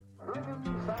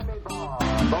Sammy Baugh,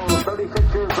 though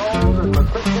 36 years old and with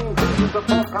 15 seasons of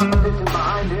full competition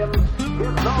behind him,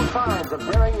 gives no signs of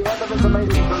nearing the end of his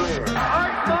amazing career.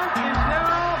 Art Monk is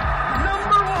now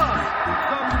number one,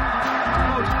 the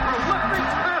most prolific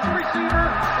pass receiver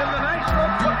in the National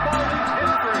Football League's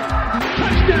history.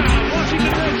 Touchdown,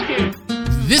 Washington Redskins.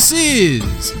 This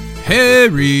is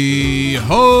Harry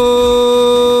Hog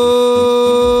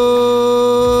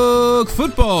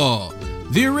Football,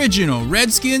 the original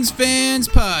Redskins fans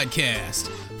podcast.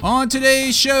 On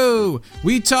today's show,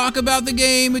 we talk about the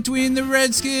game between the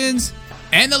Redskins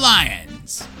and the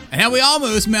Lions, and how we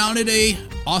almost mounted a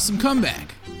awesome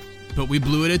comeback, but we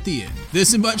blew it at the end.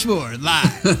 This and much more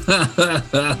live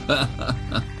with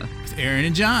Aaron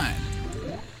and John.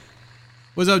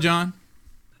 What's up, John?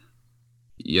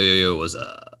 Yo, what's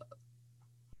up?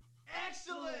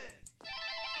 Excellent.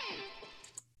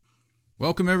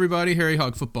 Welcome, everybody. Harry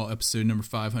Hog Football, episode number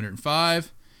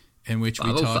 505, in which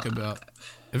we talk about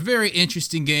a very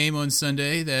interesting game on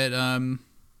Sunday that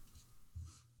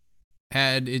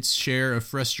had its share of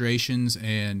frustrations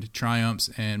and triumphs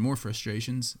and more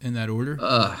frustrations in that order.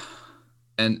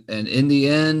 And in the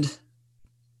end,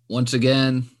 once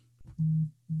again,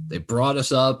 they brought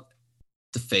us up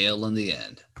to fail in the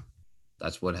end.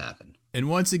 That's what happened. And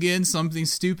once again, something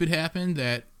stupid happened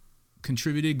that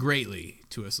contributed greatly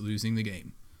to us losing the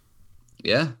game.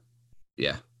 Yeah.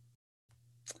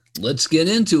 Let's get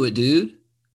into it, dude.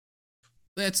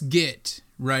 Let's get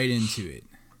right into it.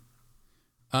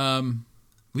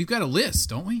 We've got a list,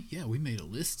 don't we? Yeah, we made a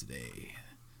list today.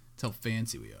 That's how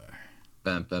fancy we are.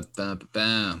 Bam, bam, bam,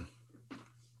 bam.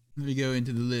 Let me go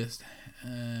into the list.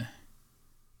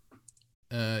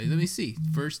 Let me see.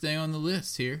 First thing on the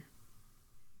list here.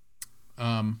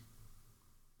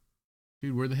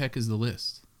 Dude, where the heck is the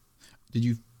list?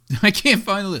 I can't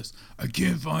find the list. I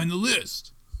can't find the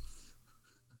list.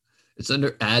 It's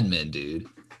under admin, dude.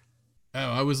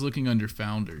 Oh, I was looking under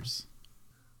founders.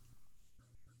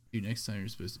 Dude, next time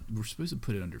we're supposed to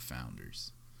put it under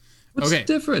founders. What's the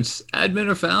difference? Admin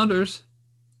or founders?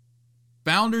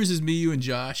 Founders is me, you, and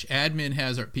Josh. Admin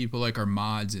has our people like our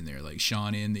mods in there, like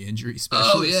Sean in the injury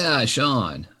specialist. Oh, yeah,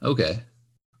 Sean. Okay.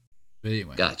 But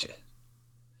anyway. Gotcha.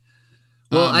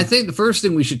 Well, I think the first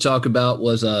thing we should talk about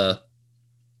was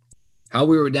how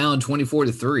we were down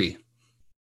 24-3.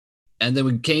 And then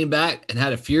we came back and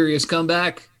had a furious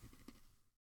comeback.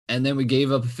 And then we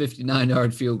gave up a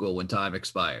 59-yard field goal when time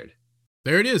expired.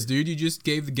 There it is, dude. You just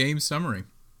gave the game summary.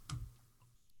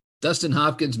 Dustin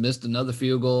Hopkins missed another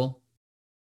field goal.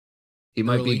 He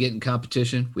might be getting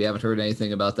competition. We haven't heard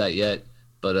anything about that yet.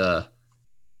 But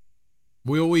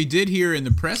well, we did hear in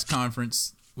the press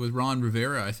conference with Ron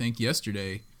Rivera, I think,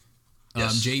 yesterday,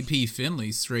 yes. J.P.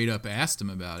 Finley straight up asked him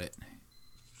about it.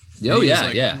 Oh,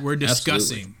 yeah. We're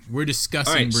discussing. Absolutely. We're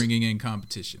discussing right, bringing in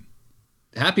competition.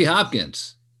 Happy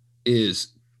Hopkins is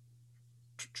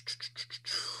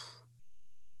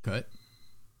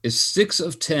 6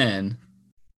 of 10.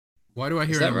 Why do I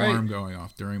hear an alarm going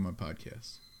off during my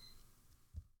podcast?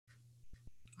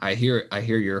 I hear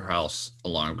your house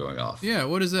alarm going off. Yeah,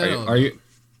 what is that?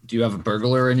 Do you have a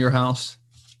burglar in your house?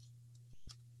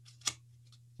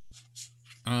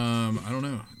 I don't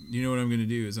know. You know what I'm going to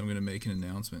do is I'm going to make an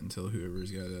announcement and tell whoever's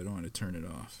got that on to turn it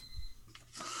off.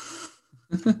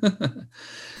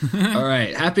 All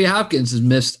right. Happy Hopkins has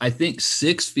missed, I think,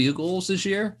 6 field goals this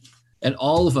year, and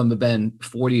all of them have been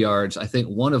 40 yards. I think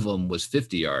one of them was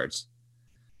 50 yards.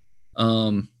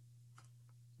 And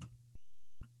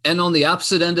on the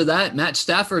opposite end of that, Matt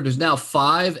Stafford is now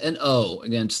 5-0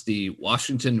 against the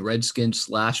Washington Redskins /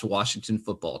 Washington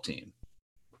football team.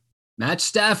 Matt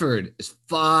Stafford is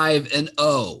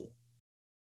 5-0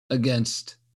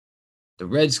 against the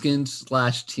Redskins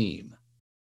 / team.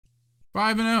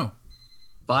 5-0.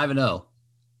 5-0.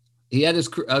 He had his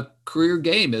career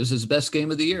game. It was his best game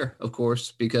of the year, of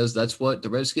course, because that's what the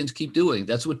Redskins keep doing.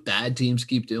 That's what bad teams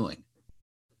keep doing.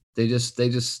 They just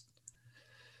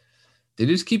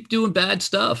keep doing bad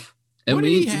stuff. And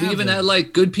we even had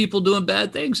like good people doing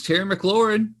bad things. Terry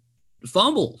McLaurin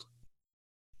fumbled.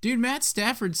 Dude, Matt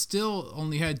Stafford still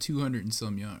only had 200 and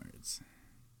some yards.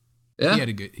 Yeah.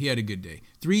 He had a good day.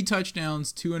 3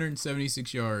 touchdowns,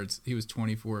 276 yards. He was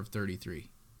 24 of 33.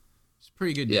 It's a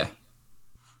pretty good day.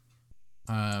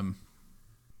 Yeah.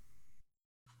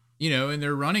 And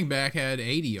their running back had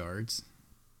 80 yards.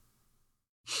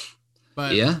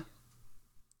 But yeah.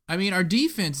 I mean, our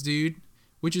defense, dude,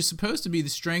 which is supposed to be the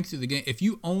strength of the game. If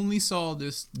you only saw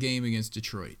this game against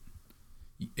Detroit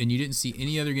and you didn't see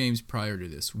any other games prior to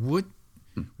this, what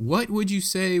would you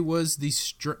say was the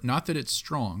not that it's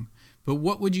strong, but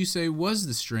what would you say was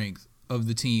the strength of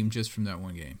the team just from that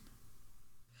one game?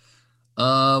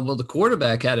 Well, the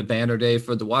quarterback had a banner day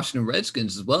for the Washington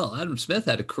Redskins as well. Adam Smith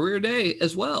had a career day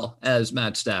as well as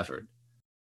Matt Stafford.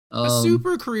 A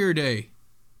super career day.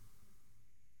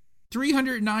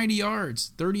 390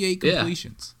 yards, 38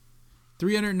 completions.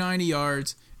 390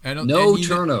 yards. No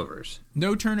turnovers.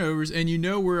 No turnovers. And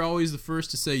we're always the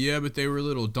first to say, yeah, but they were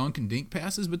little dunk and dink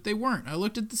passes, but they weren't. I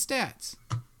looked at the stats.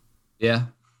 Yeah.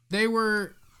 They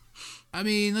were,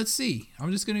 let's see.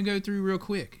 I'm just going to go through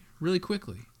really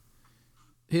quickly.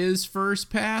 His first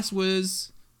pass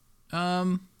was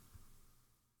for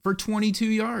 22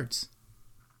 yards.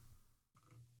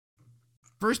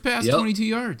 First pass, 22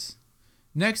 yards.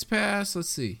 Next pass, let's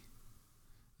see.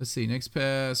 Next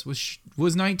pass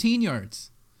was 19 yards.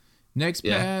 Next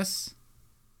pass,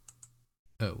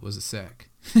 was a sack.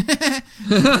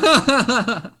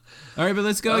 All right, but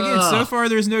let's go again. So far,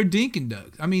 there's no dink and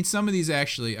dunk. Some of these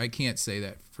actually, I can't say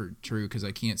that for true because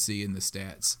I can't see in the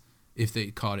stats if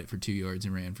they caught it for 2 yards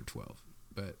and ran for 12.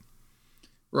 But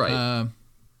right.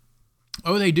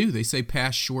 They do. They say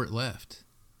pass short left.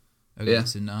 Okay,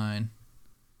 it's a 9.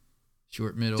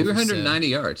 Short middle. 290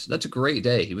 yards. That's a great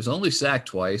day. He was only sacked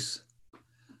twice.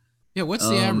 Yeah, what's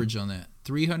the average on that?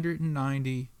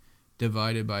 390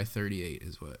 divided by 38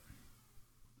 is what?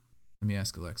 Let me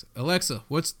ask Alexa. Alexa,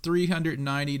 what's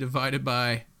 390 divided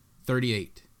by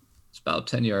 38? It's about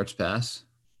 10 yards pass.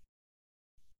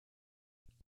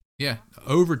 Yeah,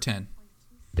 over 10.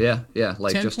 Yeah,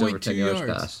 like just over 10 yards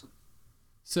pass.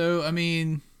 So,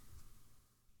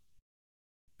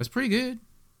 that's pretty good.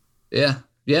 Yeah.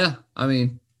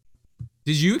 Did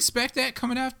you expect that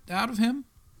coming out of him?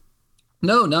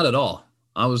 No, not at all.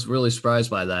 I was really surprised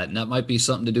by that. And that might be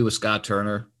something to do with Scott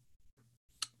Turner,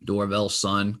 Dorvell's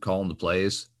son, calling the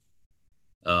plays.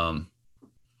 I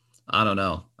don't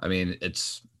know. I don't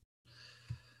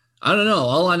know.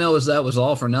 All I know is that was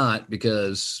all for naught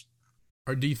because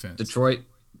our defense. Detroit,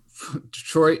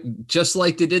 just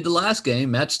like they did the last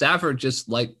game, Matt Stafford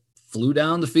just flew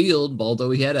down the field,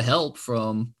 although he had a help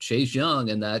from Chase Young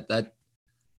and that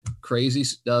crazy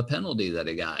penalty that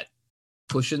he got,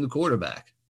 pushing the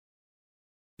quarterback.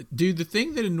 Dude, the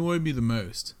thing that annoyed me the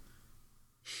most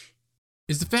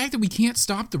is the fact that we can't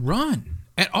stop the run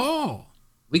at all.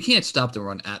 We can't stop the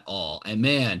run at all. And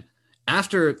man,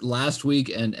 after last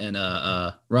week and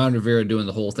Ron Rivera doing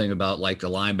the whole thing about the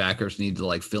linebackers need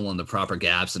to fill in the proper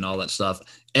gaps and all that stuff,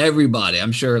 everybody,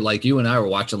 I'm sure you and I were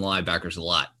watching linebackers a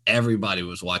lot. Everybody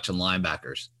was watching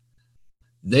linebackers.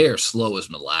 They're slow as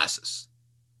molasses.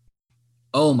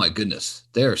 Oh my goodness.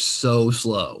 They're so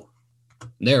slow.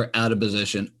 They're out of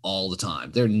position all the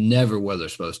time. They're never where they're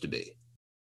supposed to be.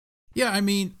 Yeah,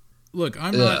 look,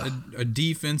 I'm not a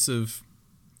defensive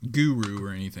guru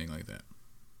or anything like that.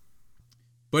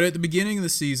 But at the beginning of the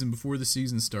season, before the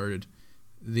season started,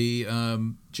 the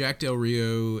Jack Del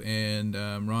Rio and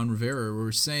Ron Rivera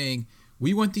were saying,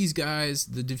 we want these guys,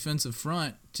 the defensive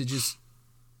front, to just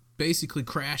basically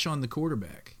crash on the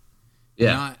quarterback.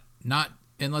 Yeah. Not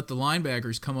and let the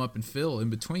linebackers come up and fill in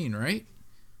between, right?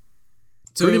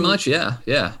 So, pretty much, yeah.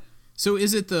 So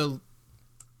is it the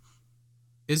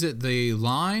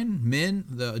line,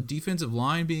 the defensive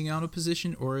line being out of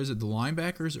position, or is it the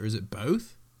linebackers, or is it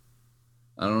both?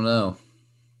 I don't know.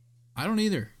 I don't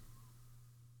either.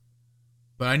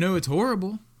 But I know it's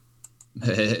horrible.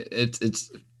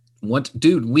 It's what,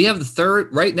 dude, we have the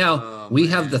third right now. We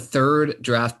have the third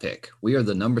draft pick. We are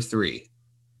the number 3.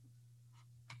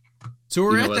 So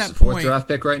we're at that the fourth point. Draft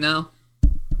pick right now.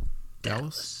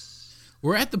 Dallas.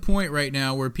 We're at the point right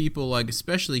now where people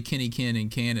especially Kenny Ken in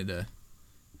Canada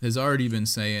has already been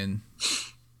saying,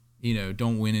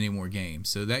 don't win any more games.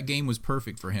 So that game was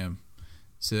perfect for him.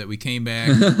 So that we came back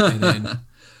and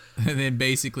then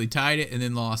basically tied it and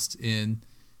then lost in,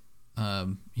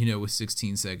 with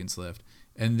 16 seconds left.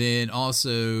 And then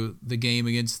also the game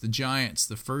against the Giants,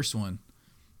 the first one,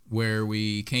 where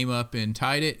we came up and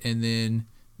tied it and then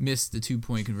missed the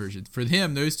 2-point conversion. For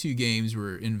him, those 2 games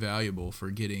were invaluable for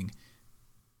getting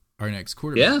our next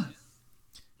quarterback. Yeah.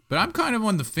 But I'm kind of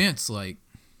on the fence,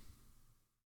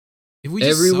 if we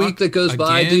just every week that goes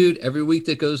by, again, dude, every week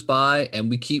that goes by and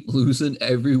we keep losing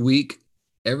every week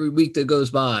that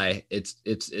goes by, it's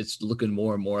looking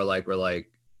more and more like we're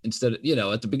instead of,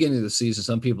 at the beginning of the season,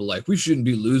 some people we shouldn't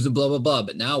be losing, blah, blah, blah.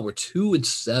 But now we're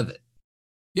 2-7.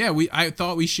 Yeah, I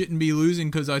thought we shouldn't be losing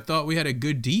because I thought we had a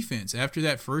good defense after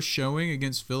that first showing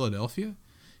against Philadelphia.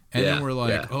 And then we're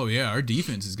oh, yeah, our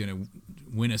defense is going to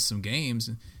win us some games.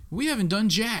 We haven't done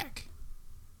jack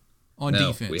on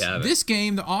defense. We haven't. This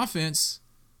game, the offense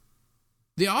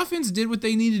did what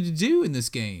they needed to do in this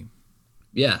game.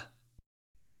 Yeah.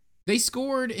 They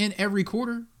scored in every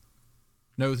quarter.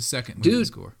 No, the second we didn't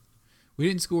score. We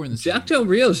didn't score in the Jack Del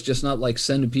Rio's just not like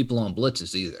sending people on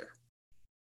blitzes either.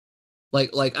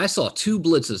 Like I saw 2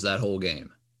 blitzes that whole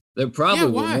game. There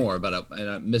probably were more, but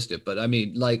I missed it. But I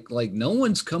mean, like no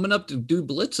one's coming up to do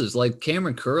blitzes. Like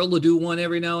Cameron Curl will do one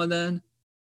every now and then.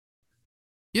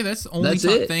 Yeah, that's the only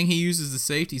thing he uses the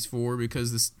safeties for,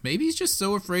 because maybe he's just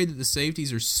so afraid that the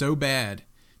safeties are so bad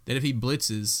that if he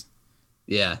blitzes,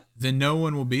 then no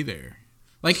one will be there.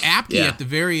 Like Apke at the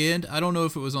very end, I don't know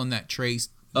if it was on that trace.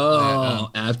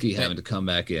 Apke having to come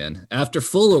back in after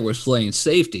Fuller was playing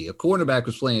safety. A cornerback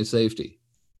was playing safety.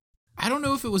 I don't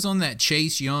know if it was on that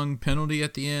Chase Young penalty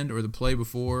at the end or the play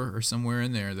before or somewhere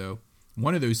in there, though.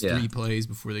 One of those 3 plays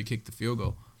before they kicked the field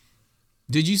goal.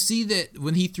 Did you see that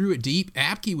when he threw it deep,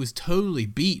 Apke was totally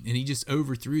beat and he just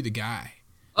overthrew the guy?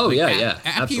 Oh, like, Apke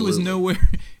absolutely. Was nowhere.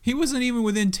 He wasn't even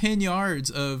within 10 yards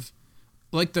of,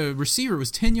 like the receiver was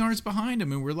 10 yards behind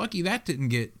him, and we're lucky that didn't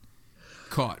get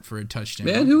caught for a touchdown.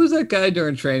 Man, who was that guy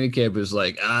during training camp who was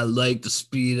like, I like the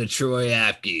speed of Troy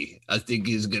Apke. I think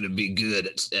he's going to be good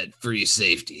at free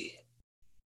safety.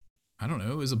 I don't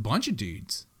know. It was a bunch of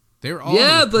dudes. They were all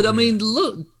but I mean,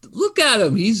 look at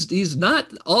him. He's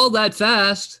not all that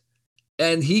fast,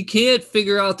 and he can't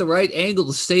figure out the right angle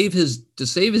to save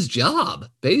his job,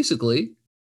 basically,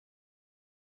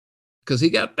 because he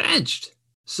got benched.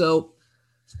 So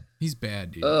he's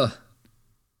bad, dude.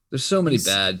 There's so many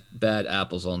bad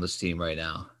apples on this team right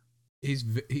now. He's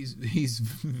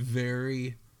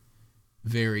very,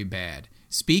 very bad.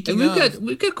 Speaking we've got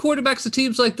quarterbacks of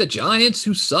teams like the Giants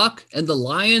who suck and the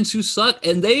Lions who suck,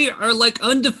 and they are like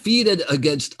undefeated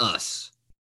against us.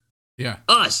 Yeah.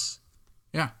 Us.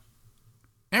 Yeah.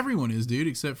 Everyone is, dude,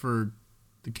 except for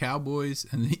the Cowboys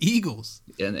and the Eagles.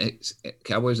 And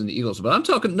Cowboys and the Eagles. But I'm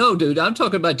talking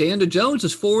about Daniel Jones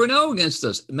is 4-0 against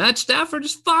us. Matt Stafford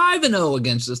is 5-0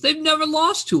 against us. They've never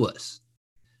lost to us.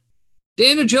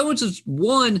 Daniel Jones has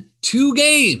won 2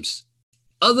 games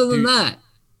other than that.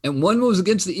 And one was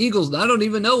against the Eagles, and I don't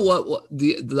even know what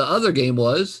the other game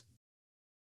was.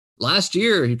 Last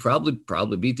year, he probably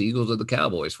beat the Eagles or the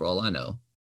Cowboys, for all I know.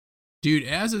 Dude,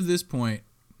 as of this point,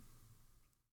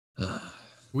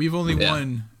 we've only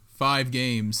won 5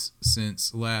 games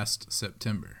since last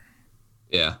September.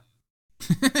 Yeah.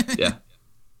 Yeah.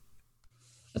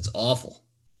 That's awful.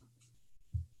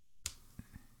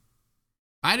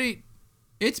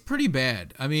 It's pretty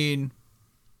bad. I mean,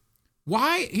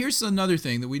 why? Here's another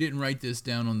thing that we didn't write this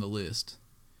down on the list.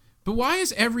 But why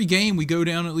is every game we go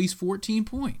down at least 14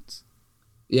 points?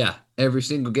 Yeah, every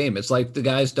single game. It's like the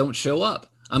guys don't show up.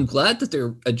 I'm glad that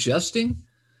they're adjusting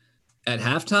at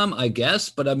halftime, I guess.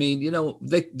 But, I mean,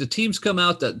 the teams come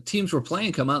out in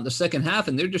the second half,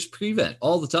 and they're just prevent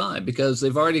all the time because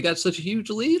they've already got such a huge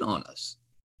lead on us.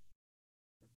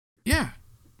 Yeah.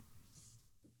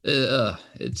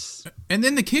 It's. And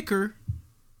then the kicker,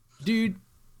 dude,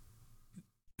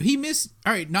 he missed.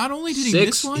 All right, not only did he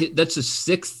miss one. That's his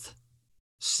sixth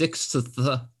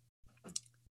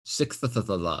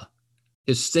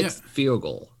field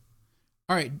goal.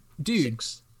 All right, dude.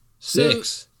 Six. So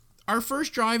our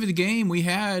first drive of the game, we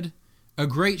had a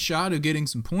great shot of getting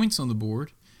some points on the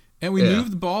board, and we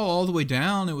moved the ball all the way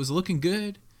down. It was looking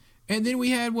good. And then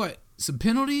we had some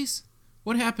penalties?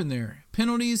 What happened there?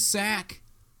 Penalties, sack.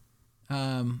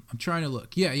 I'm trying to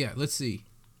look. Yeah, let's see.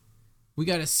 We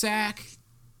got a sack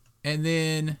and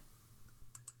then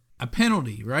a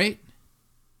penalty, right?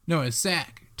 No, a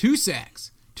sack. 2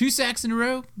 sacks. 2 sacks in a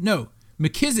row? No.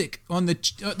 McKissick on the...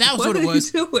 that was what it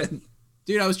was. What are you doing?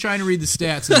 Dude, I was trying to read the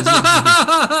stats.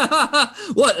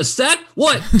 What, a sack?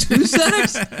 What, 2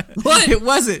 sacks? What? It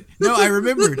wasn't. No, I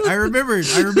remembered.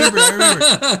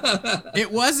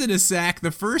 It wasn't a sack.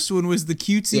 The first one was the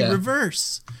cutesy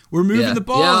reverse. We're moving the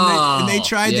ball, and they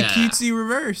tried the cutesy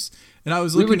reverse. And I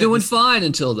was looking. We were doing fine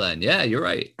until then. Yeah, you're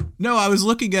right. No, I was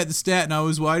looking at the stat,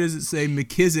 and why does it say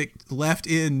McKissick left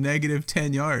in negative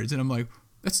 10 yards? And I'm like,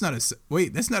 that's not a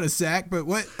sack, but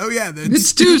what? Oh, yeah.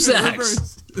 It's 2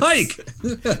 sacks. Hike.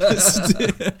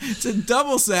 It's a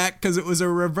double sack because it was a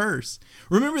reverse.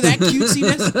 Remember that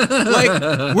cutesiness?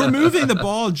 Like, we're moving the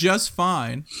ball just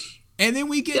fine. And then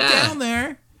we get down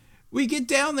there.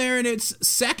 And it's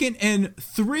 2nd and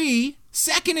 3.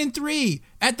 2nd and 3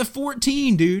 at the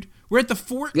 14, dude. We're at the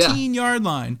 14-yard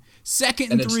line.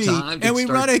 2nd and 3. And we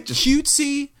run a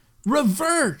cutesy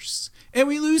reverse. And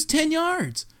we lose 10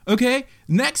 yards. Okay?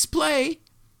 Next play.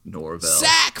 Norvell.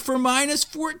 Sack for minus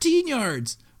 14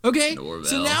 yards. Okay? Norvell.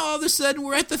 So now all of a sudden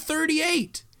we're at the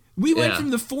 38. We went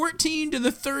from the 14 to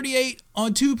the 38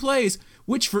 on 2 plays,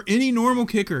 which for any normal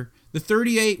kicker, the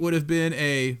 38 would have been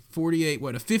a 48,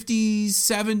 a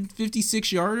 57,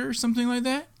 56 yarder or something like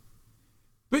that.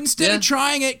 But instead of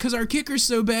trying it because our kicker's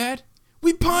so bad,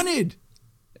 We punted.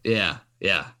 Yeah.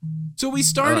 So we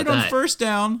started on that? first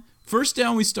down. First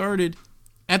down, we started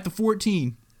at the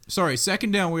 14. Sorry,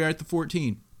 second down, we were at the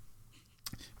 14.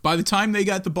 By the time they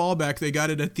got the ball back, they got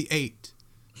it at the 8.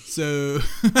 So,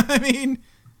 I mean...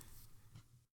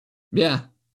 Yeah.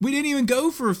 We didn't even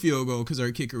go for a field goal because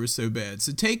our kicker was so bad.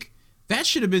 So that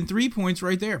should have been 3 points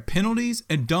right there. Penalties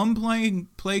and dumb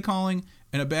play calling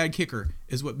and a bad kicker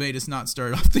is what made us not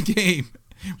start off the game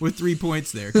with 3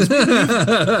 points there. 'Cause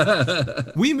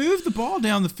we moved the ball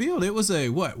down the field. It was a,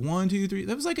 1, 2, 3.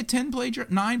 That was like a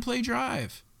 9-play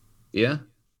drive. Yeah.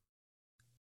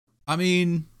 I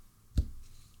mean,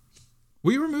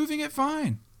 we were moving it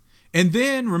fine. And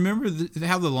then remember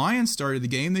how the Lions started the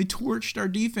game. They torched our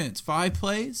defense. 5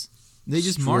 plays. They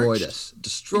just marched.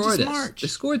 Destroyed us. Marched. They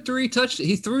scored 3 touchdowns.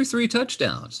 He threw 3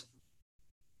 touchdowns.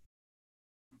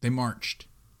 They marched.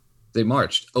 They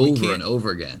marched over and over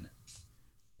again.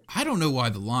 I don't know why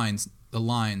the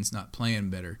Lions not playing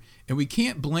better. And we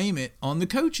can't blame it on the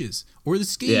coaches or the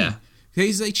scheme. Yeah.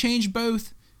 Because they changed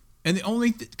both. And the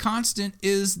only constant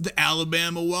is the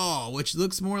Alabama wall, which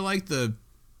looks more like the...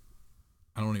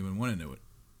 I don't even want to know what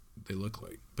they look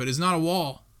like. But it's not a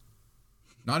wall.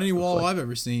 Not any wall I've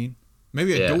ever seen.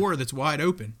 Maybe a door that's wide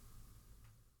open.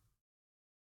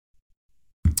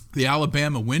 The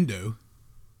Alabama window.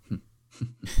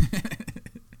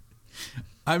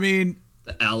 I mean...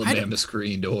 The Alabama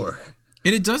screen door.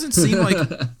 And it doesn't seem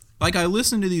like I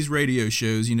listen to these radio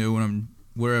shows, when I'm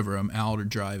wherever I'm out or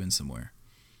driving somewhere.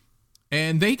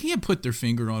 And they can't put their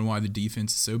finger on why the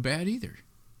defense is so bad either.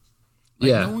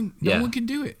 No one can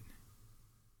do it.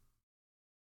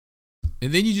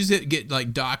 And then you just get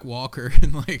like Doc Walker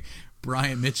and like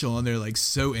Brian Mitchell on there like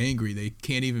so angry they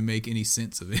can't even make any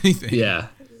sense of anything. Yeah.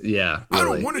 Really. I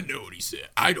don't want to know what he said.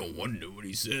 I don't want to know what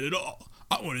he said at all.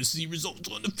 I want to see results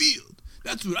on the field.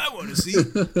 That's what I want to see.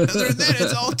 Other than that,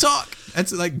 it's all talk.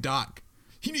 That's like Doc.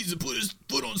 He needs to put his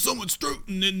foot on someone's throat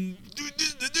and then do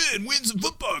this and win some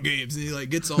football games. And he like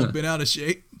gets all bent out of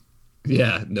shape.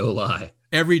 Yeah, no lie.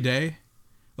 Every day.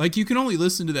 Like, you can only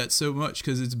listen to that so much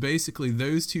because it's basically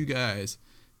those two guys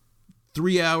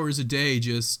 3 hours a day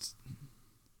just...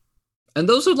 And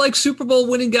those are like Super Bowl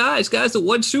winning guys that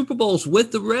won Super Bowls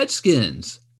with the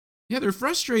Redskins. Yeah, they're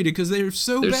frustrated because they're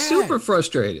so bad. They're super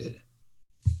frustrated.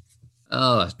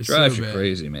 Oh, it drives you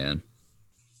crazy, man.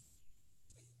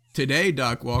 Today,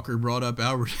 Doc Walker brought up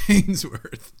Albert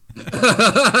Ainsworth.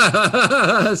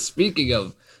 Speaking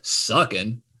of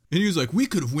sucking. And he was like, we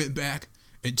could have went back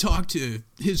and talked to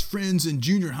his friends in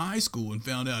junior high school and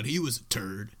found out he was a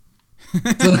turd.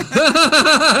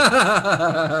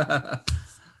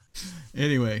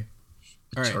 Anyway.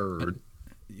 All right. Turd.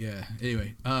 Yeah.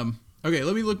 Anyway. Okay,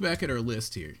 let me look back at our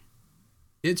list here.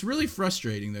 It's really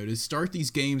frustrating, though, to start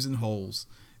these games in holes,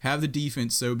 have the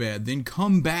defense so bad, then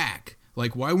come back.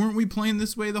 Like, why weren't we playing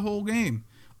this way the whole game?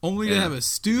 Only to have a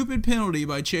stupid penalty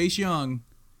by Chase Young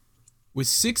with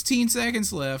 16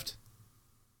 seconds left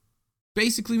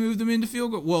basically move them into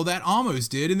field goal. Well, that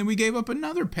almost did, and then we gave up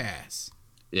another pass.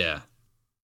 Yeah.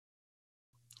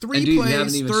 3 plays, plays,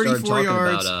 haven't even 34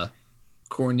 yards. About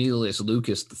Cornelius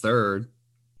Lucas III,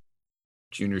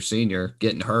 junior, senior,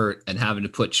 getting hurt and having to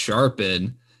put Sharp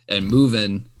in and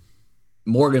moving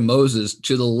Morgan Moses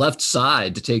to the left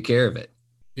side to take care of it.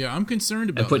 Yeah, I'm concerned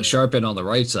about and put that. Sharp in on the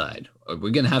right side. Are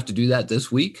we going to have to do that this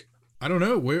week? I don't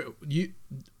know.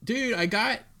 Dude, I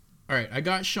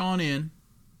got Sean in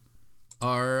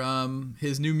our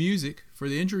his new music for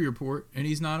the injury report, and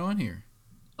he's not on here.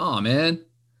 Oh, man.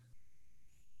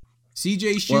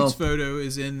 CJ Schutt's photo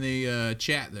is in the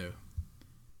chat, though.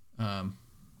 I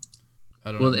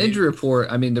don't know. The injury report,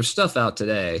 I mean, there's stuff out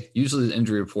today. Usually the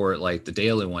injury report, like the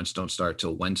daily ones, don't start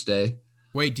till Wednesday.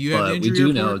 Wait, do you have an injury report?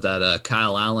 We do report? know that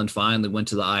Kyle Allen finally went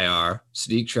to the IR.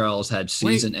 Sadiq Charles had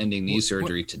season-ending knee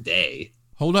surgery today.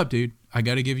 Hold up, dude. I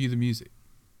got to give you the music.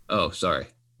 Oh, sorry.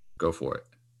 Go for it.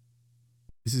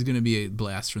 This is going to be a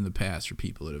blast from the past for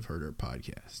people that have heard our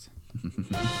podcast.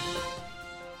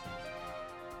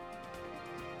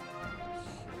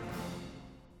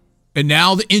 And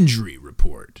now the injury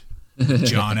report.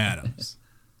 John Adams.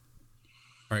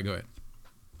 All right, go ahead.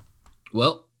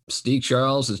 Well, Sadiq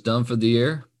Charles is done for the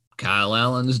year. Kyle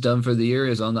Allen is done for the year.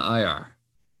 Is on the IR.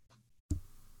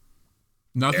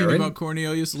 Nothing Aaron? about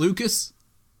Cornelius Lucas?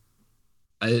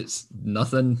 It's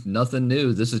nothing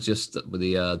new. This is just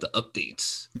the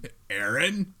updates.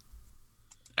 Aaron?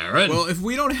 Aaron? Well, if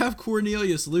we don't have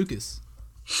Cornelius Lucas...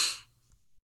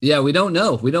 Yeah, we don't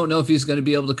know. We don't know if he's going to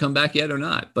be able to come back yet or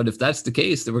not. But if that's the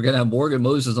case, then we're going to have Morgan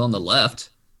Moses on the left.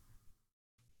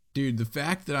 Dude, the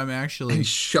fact that I'm actually... And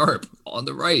Sharp on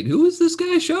the right. Who is this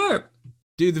guy Sharp?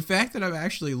 Dude, the fact that I'm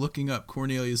actually looking up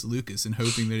Cornelius Lucas and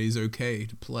hoping that he's okay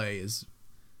to play is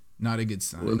not a good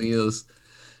sign.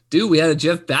 Dude, we had a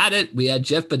Jeff Badett. We had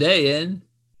Jeff Bidet in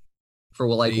for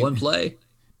one play.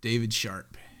 David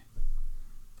Sharp.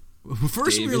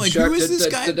 First we were like, Sharp, who is this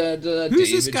guy? Who's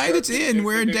this guy Sharp, that's in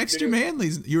wearing Dexter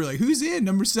Manley's? You were like, who's in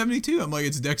number 72? I'm like,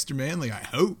 it's Dexter Manley. I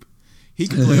hope he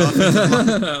can play offense.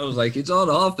 I was like, he's on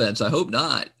offense. I hope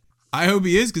not. I hope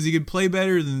he is, because he could play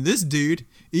better than this dude,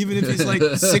 even if he's like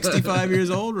 65 years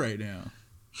old right now.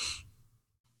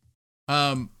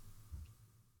 And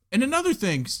another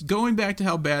thing, going back to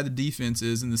how bad the defense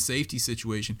is and the safety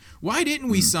situation, why didn't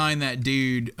we sign that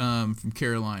dude from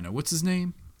Carolina? What's his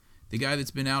name? The guy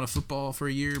that's been out of football for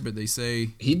a year, but they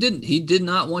say he did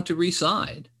not want to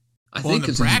re-sign. I think on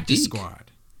the practice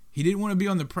squad. He didn't want to be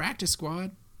on the practice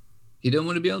squad. He didn't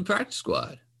want to be on the practice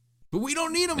squad. But we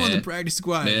don't need him on the practice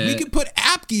squad. We can put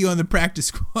Apke on the practice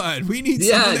squad. We need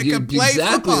someone that can play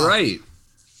football. Right.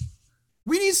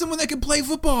 We need someone that can play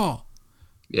football.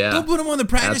 Yeah. Don't put him on the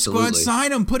practice squad.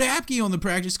 Sign him. Put Apke on the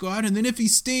practice squad, and then if he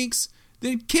stinks,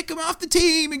 then kick him off the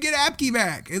team and get Apke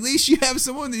back. At least you have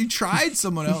someone that you tried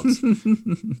someone else.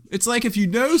 It's like if you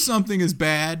know something is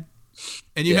bad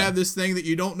and you have this thing that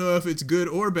you don't know if it's good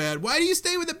or bad, why do you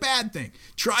stay with the bad thing?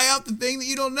 Try out the thing that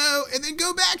you don't know and then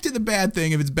go back to the bad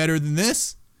thing if it's better than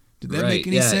this. Did that make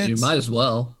any sense? You might as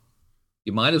well.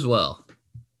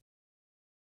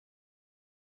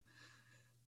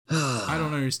 I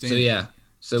don't understand.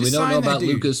 So we don't know about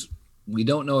Lucas. We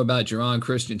don't know about Jerron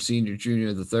Christian Sr.,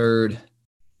 Jr. the third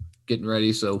getting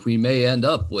ready. So we may end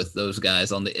up with those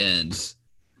guys on the ends,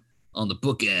 on the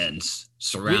bookends,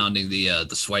 surrounding the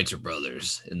Schweitzer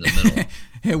brothers in the middle.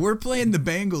 Hey, we're playing the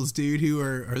Bengals, dude, who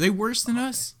are they worse than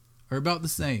us or about the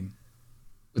same?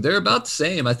 They're about the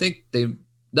same. I think they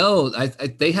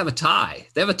have a tie.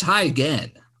 They have a tie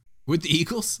again. With the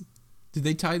Eagles? Did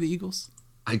they tie the Eagles?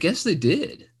 I guess they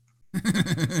did. The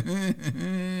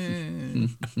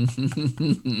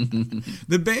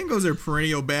Bengals are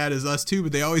perennial bad as us too,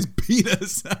 but they always beat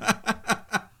us.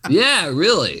 Yeah,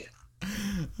 really.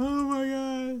 Oh my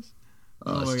gosh.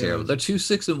 Oh, that's terrible. They're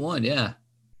 2-6-1. Yeah.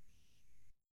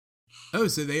 Oh,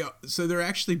 so they're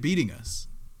actually beating us.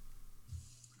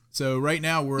 So right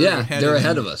now we're ahead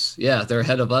of us. Yeah, they're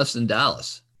ahead of us in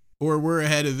Dallas. Or we're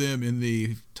ahead of them in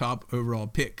the top overall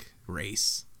pick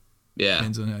race. Yeah.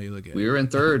 Depends on how you look at it. We're in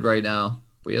third right now.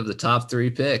 We have the top 3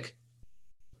 pick.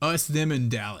 Us, them, and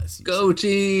Dallas. Go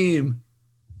team.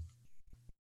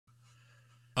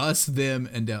 Us, them,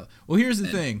 and Dallas. Well, here's the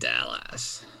thing.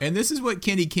 Dallas. And this is what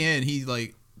Kenny Ken, he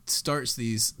like starts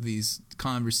these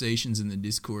conversations in the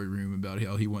Discord room about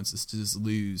how he wants us to just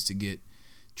lose to get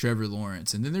Trevor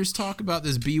Lawrence. And then there's talk about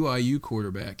this BYU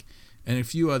quarterback and a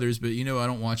few others, but I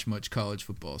don't watch much college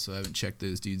football, so I haven't checked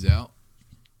those dudes out.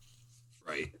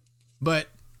 Right. But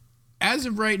as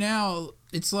of right now,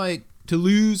 it's like to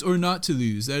lose or not to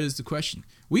lose. That is the question.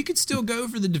 We could still go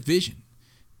for the division.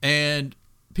 And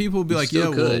people will be like, yeah,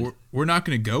 well, we're not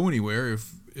going to go anywhere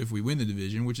if we win the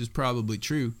division, which is probably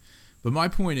true. But my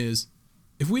point is,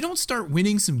 if we don't start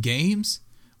winning some games,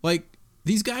 like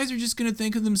these guys are just going to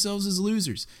think of themselves as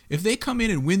losers. If they come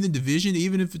in and win the division,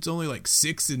 even if it's only like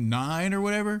 6-9 or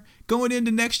whatever, going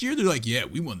into next year, they're like, yeah,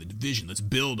 we won the division. Let's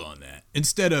build on that.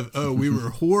 Instead of, oh, we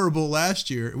were horrible last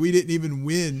year. We didn't even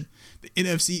win the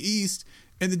NFC East,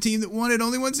 and the team that won it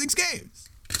only won 6 games.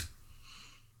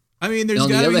 I mean, there's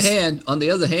got to be... On the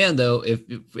other hand, though,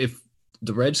 if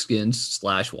the Redskins /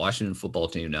 Washington football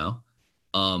team now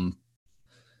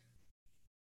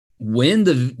win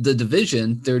the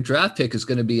division, their draft pick is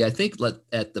going to be, I think,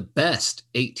 at the best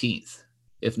 18th,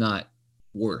 if not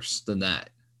worse than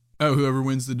that. Oh, whoever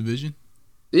wins the division?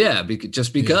 Yeah,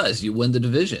 just because you win the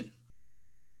division.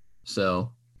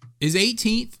 So is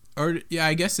 18th? Or yeah,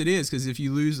 I guess it is, because if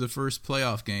you lose the first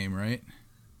playoff game, right?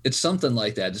 It's something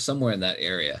like that, just somewhere in that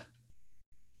area.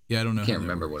 Yeah, I don't know. I can't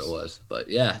remember what it was, but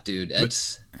yeah, dude,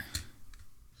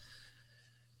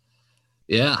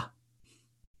 yeah.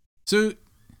 So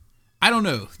I don't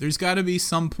know. There's got to be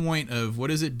some point of,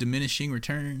 what is it, diminishing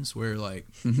returns, where like,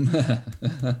 and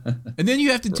then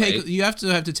you have to take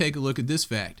to take a look at this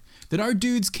fact that our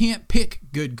dudes can't pick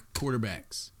good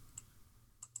quarterbacks.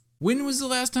 When was the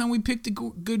last time we picked a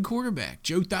good quarterback?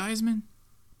 Joe Theismann?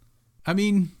 I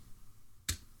mean,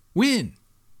 when?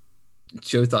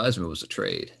 Joe Theismann was a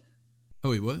trade.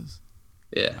 Oh, he was?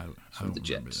 Yeah, I don't the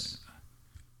Jets.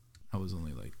 I was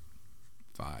only like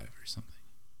 5 or something.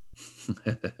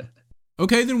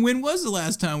 Okay, then when was the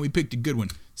last time we picked a good one?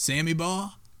 Sammy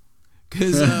Baugh?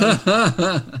 Because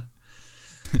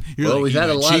we've had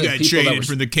a lot of people traded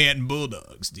from the Canton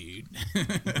Bulldogs, dude.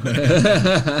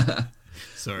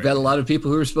 Sorry. We've got a lot of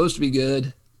people who are supposed to be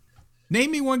good.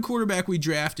 Name me one quarterback we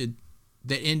drafted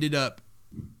that ended up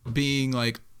being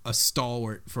like a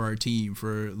stalwart for our team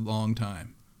for a long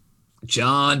time.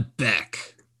 John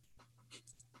Beck.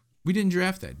 We didn't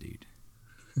draft that dude.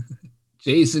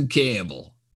 Jason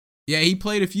Campbell. Yeah, he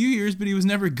played a few years, but he was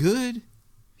never good.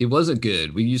 He wasn't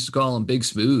good. We used to call him Big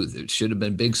Smooth. It should have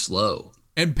been Big Slow.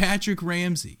 And Patrick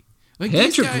Ramsey. Like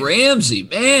Patrick Ramsey,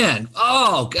 man.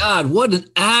 Oh, God, what an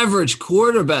average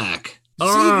quarterback.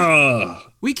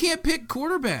 We can't pick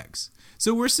quarterbacks.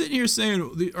 So we're sitting here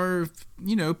saying,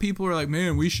 people are like,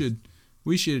 man, we should,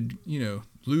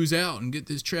 lose out and get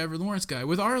this Trevor Lawrence guy.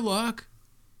 With our luck,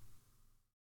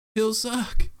 he'll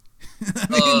suck.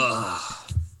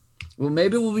 Well,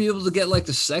 maybe we'll be able to get like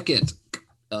the second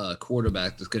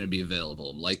quarterback that's going to be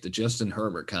available, like the Justin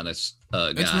Herbert kind of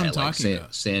guy, like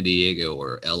San Diego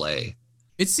or L.A.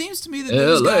 It seems to me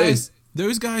that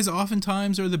those guys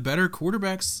oftentimes are the better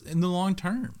quarterbacks in the long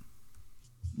term.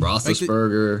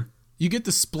 Roethlisberger. You get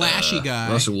the splashy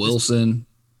guy. Russell Wilson.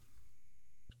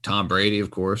 Tom Brady,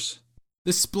 of course.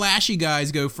 The splashy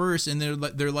guys go first, and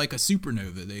they're like a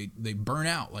supernova. They burn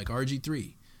out like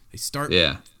RG3. They start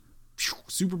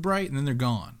super bright, and then they're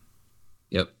gone.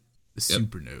 Yep. The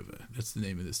supernova. That's the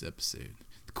name of this episode.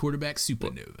 The quarterback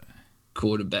supernova.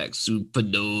 Quarterback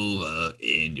supernova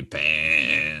in your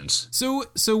pants. So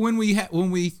when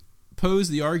we pose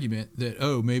the argument that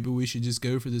maybe we should just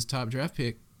go for this top draft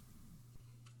pick,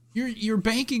 you're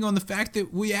banking on the fact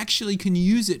that we actually can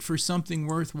use it for something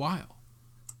worthwhile.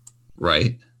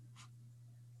 Right.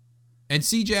 And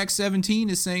CJack17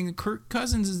 is saying that Kirk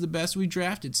Cousins is the best we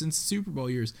drafted since the Super Bowl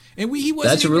years, and he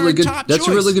wasn't that's a really good. That's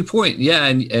a really good point. Yeah,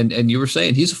 and you were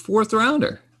saying he's a fourth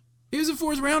rounder. He was a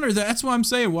fourth rounder. That's why I'm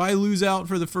saying why lose out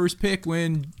for the first pick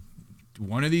when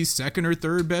one of these second or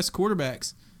third best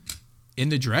quarterbacks in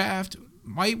the draft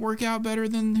might work out better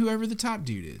than whoever the top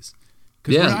dude is.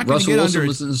 Yeah, Russell Wilson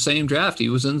was in the same draft. He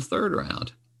was in the third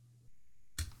round.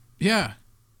 Yeah,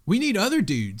 we need other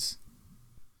dudes.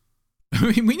 I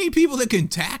mean, we need people that can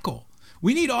tackle.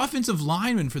 We need offensive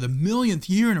linemen for the millionth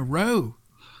year in a row.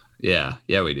 Yeah,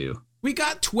 we do. We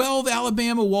got 12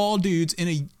 Alabama wall dudes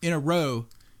in a row,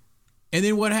 and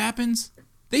then what happens?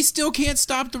 They still can't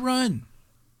stop the run.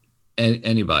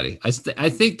 Anybody. I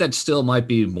think that still might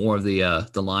be more of the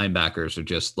linebackers are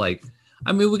just like,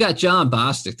 I mean, we got John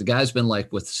Bostic. The guy's been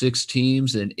like with 6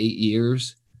 teams in 8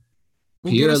 years.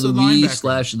 Pierre Louis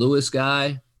 / Lewis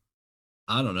guy.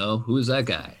 I don't know. Who is that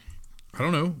guy? I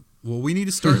don't know. Well, we need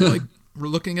to start we're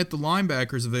looking at the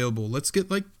linebackers available. Let's get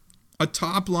like a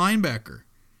top linebacker.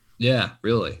 Yeah,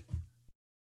 really.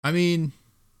 I mean,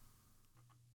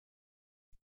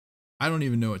 I don't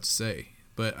even know what to say,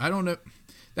 but I don't know.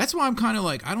 That's why I'm kind of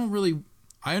like, I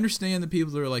understand the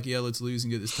people that are like, yeah, let's lose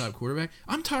and get this top quarterback.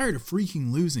 I'm tired of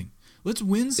freaking losing. Let's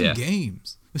win some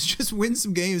games. Let's just win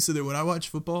some games so that when I watch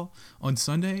football on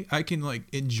Sunday, I can like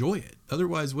enjoy it.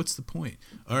 Otherwise, what's the point?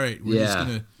 All right, we're just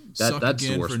gonna suck that's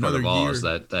again the worst for another part of all year. is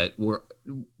that we're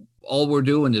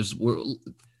doing is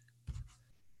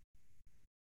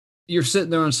you're sitting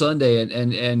there on Sunday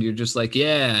and you're just like,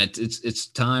 yeah, it's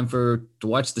time to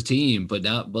watch the team, but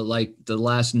like the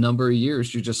last number of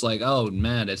years, you're just like, oh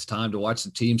man, it's time to watch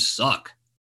the team suck.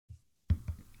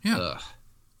 Yeah. Ugh.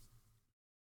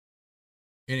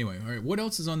 Anyway, all right, what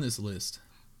else is on this list?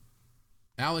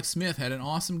 Alex Smith had an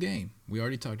awesome game. We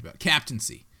already talked about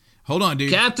captaincy. Hold on,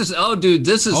 dude. Captaincy. Oh, dude,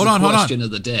 this is the question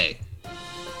of the day.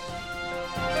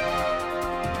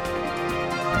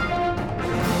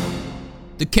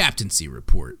 The captaincy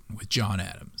report with John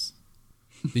Adams.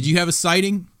 Did you have a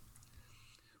sighting?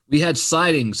 We had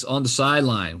sightings on the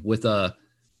sideline with a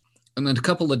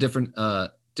couple of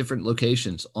different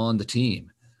locations on the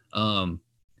team. The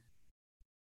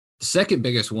second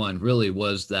biggest one really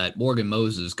was that Morgan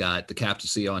Moses got the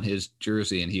captaincy on his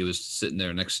jersey, and he was sitting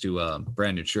there next to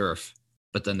Brandon Scherff,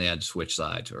 but then they had to switch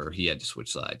sides, or he had to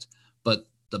switch sides. But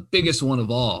the biggest one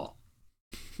of all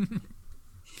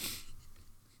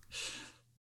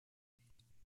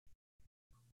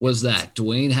was that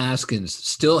Dwayne Haskins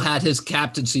still had his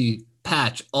captaincy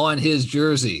patch on his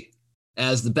jersey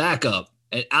as the backup,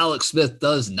 and Alex Smith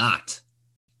does not.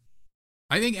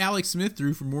 I think Alex Smith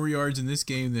threw for more yards in this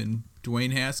game than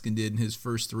Dwayne Haskins did in his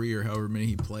first 3 or however many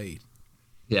he played.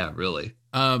 Yeah, really.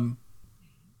 So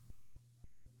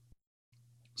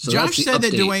Josh said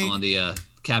that Dwayne on the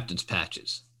captain's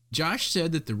patches. Josh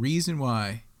said that the reason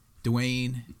why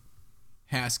Dwayne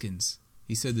Haskins,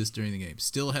 he said this during the game,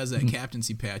 still has that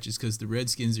captaincy patch is because the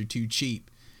Redskins are too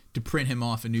cheap to print him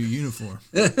off a new uniform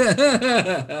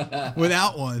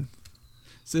without one.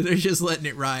 So they're just letting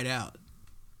it ride out.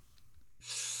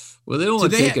 Well, they don't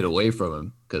want to they take it away from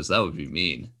him because that would be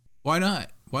mean. Why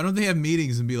not? Why don't they have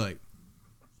meetings and be like,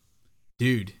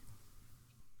 dude,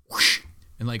 whoosh,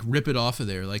 and like rip it off of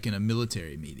there like in a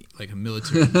military meeting, like a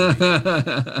military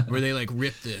meeting, where they like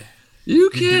rip the. You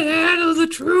can't handle the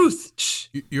truth. Shh.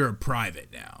 You're a private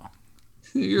now.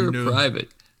 You're a private.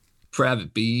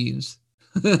 Private beans.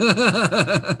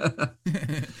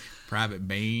 Private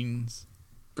beans.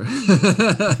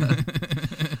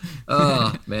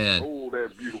 Oh, man. Oh,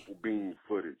 that beautiful bean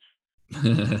footage.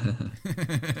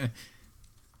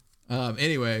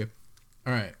 Anyway,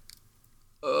 all right.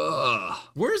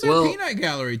 Where's our peanut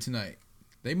gallery tonight?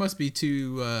 They must be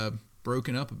too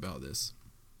broken up about this.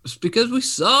 It's because we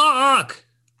suck.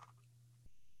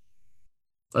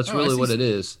 That's really what it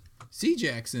is.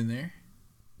 C-Jack's in there.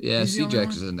 Yeah, C-Jack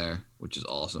is in there, which is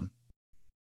awesome.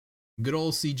 Good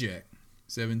old C-Jack,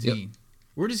 17. Yep.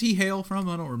 Where does he hail from?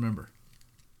 I don't remember.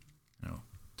 No.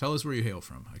 Tell us where you hail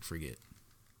from. I forget.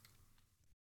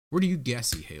 Where do you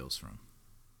guess he hails from?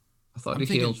 I thought he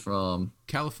hailed from...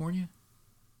 California?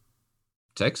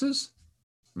 Texas?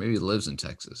 Maybe he lives in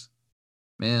Texas.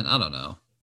 Man, I don't know.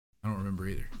 I don't remember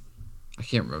either. I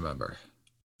can't remember.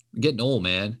 I'm getting old,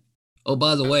 man. Oh,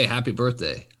 by the way, happy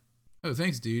birthday. Oh,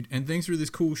 thanks, dude. And thanks for this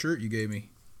cool shirt you gave me.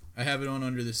 I have it on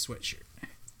under this sweatshirt.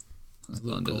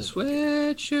 Under the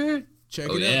sweatshirt. Check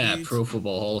it out. Oh, yeah, dudes. Pro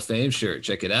Football Hall of Fame shirt.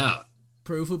 Check it out.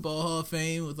 Pro Football Hall of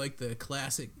Fame with like the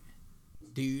classic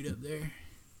dude up there.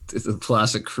 It's a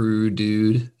classic crew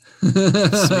dude.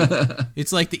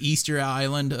 It's like the Easter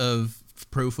Island of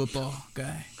pro football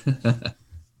guy.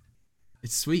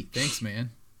 It's sweet. Thanks,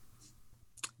 man.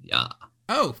 Yeah.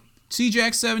 Oh,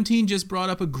 CJack17 just brought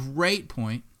up a great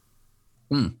point.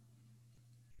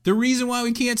 The reason why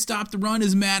we can't stop the run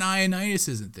is Matt Ioannidis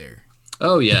isn't there.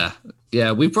 Oh, yeah.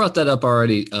 Yeah, we brought that up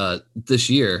already this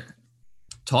year,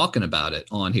 talking about it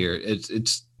on here.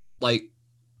 It's like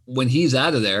when he's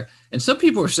out of there, and some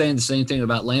people are saying the same thing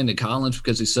about Landon Collins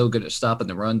because he's so good at stopping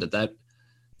the run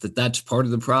that's part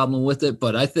of the problem with it.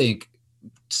 But I think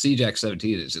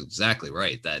CJack17 is exactly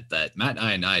right, that Matt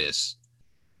Ioannidis,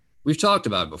 we've talked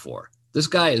about it before. This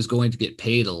guy is going to get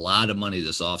paid a lot of money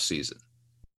this offseason.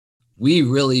 We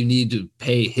really need to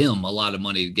pay him a lot of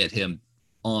money to get him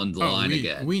on the line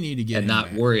again. We need to get and him not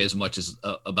back. Worry as much as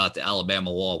about the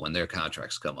Alabama wall when their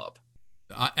contracts come up.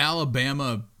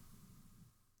 Alabama.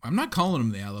 I'm not calling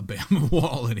him the Alabama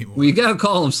wall anymore. We got to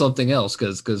call him something else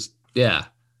because yeah,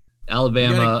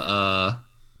 Alabama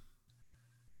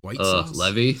white sauce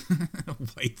levy,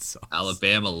 white sauce.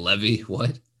 Alabama levy.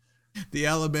 What? The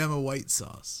Alabama white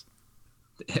sauce.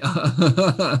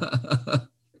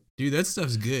 Dude, that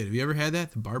stuff's good. Have you ever had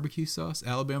that? The barbecue sauce,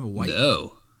 Alabama white.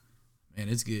 No. Man,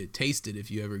 it's good. Taste it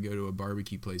if you ever go to a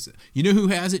barbecue place. You know who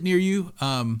has it near you?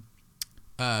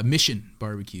 Mission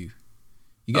Barbecue.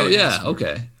 You gotta ask for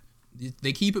it.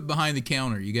 They keep it behind the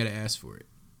counter. You got to ask for it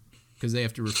because they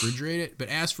have to refrigerate it. But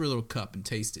ask for a little cup and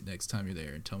taste it next time you're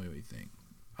there and tell me what you think.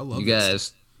 I love you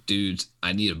guys, dudes.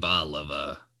 I need a bottle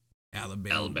of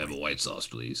Alabama white sauce,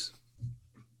 please.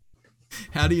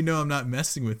 How do you know I'm not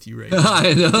messing with you right now?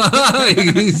 I know.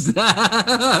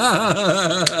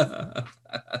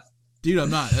 Dude, I'm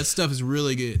not. That stuff is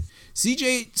really good.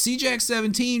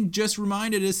 CJack17 just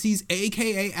reminded us he's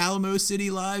AKA Alamo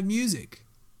City Live Music.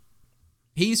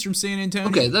 He's from San Antonio.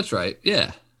 Okay, that's right.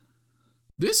 Yeah.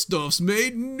 This stuff's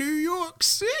made in New York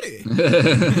City.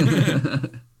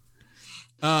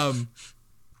 Oh,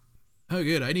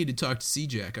 good. I need to talk to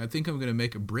CJack. I think I'm going to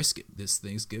make a brisket this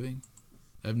Thanksgiving.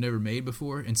 I've never made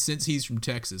before. And since he's from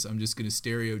Texas, I'm just going to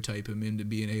stereotype him into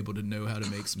being able to know how to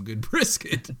make some good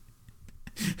brisket.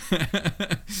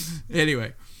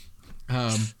 Anyway.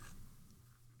 Right,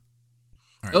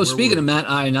 speaking of Matt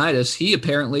Ioannidis, he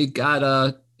apparently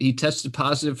he tested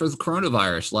positive for the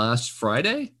coronavirus last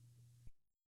Friday.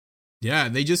 Yeah,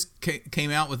 they just came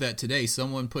out with that today.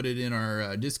 Someone put it in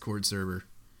our Discord server.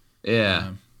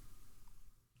 Yeah.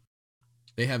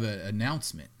 They have an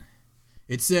announcement.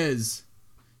 It says,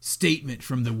 statement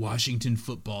from the Washington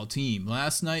football team.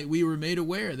 Last night we were made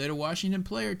aware that a Washington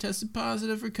player tested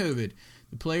positive for COVID.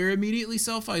 The player immediately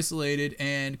self-isolated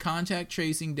and contact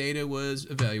tracing data was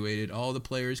evaluated. All the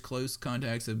player's close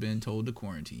contacts have been told to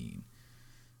quarantine.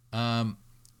 And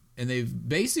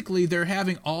they're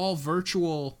having all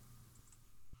virtual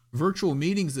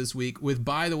meetings this week with,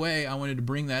 by the way, I wanted to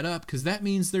bring that up because that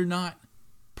means they're not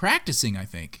practicing, I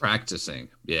think. Practicing,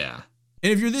 yeah.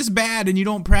 And if you're this bad and you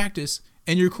don't practice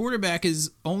and your quarterback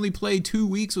has only played 2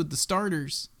 weeks with the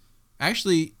starters,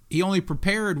 actually, he only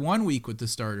prepared 1 week with the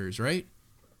starters, right?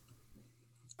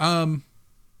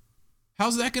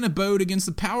 How's that going to bode against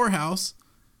the powerhouse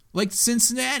like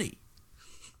Cincinnati?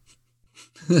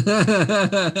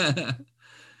 Yeah.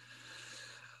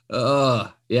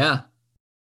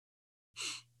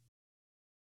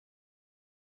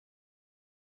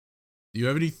 Do you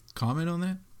have any comment on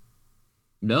that?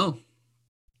 No.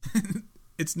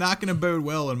 It's not going to bode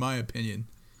well, in my opinion.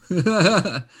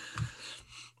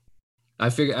 I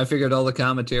figured all the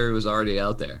commentary was already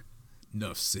out there.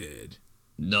 Enough said.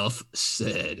 Enough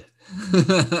said.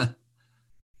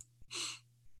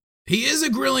 He is a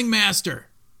grilling master.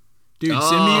 Dude,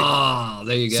 send me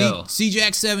there you go.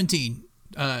 CJack17.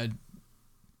 How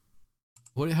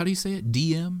do you say it?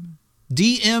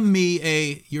 DM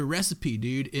me your recipe,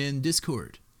 dude, in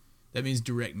Discord. That means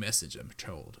direct message, I'm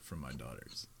told, from my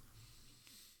daughters.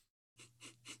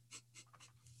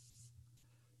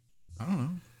 I don't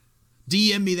know.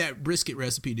 DM me that brisket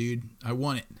recipe, dude. I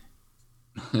want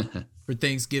it for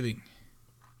Thanksgiving.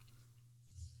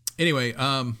 Anyway,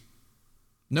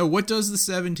 no, what does the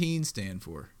 17 stand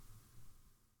for?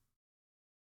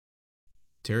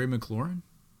 Terry McLaurin?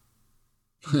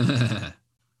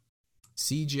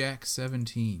 CJack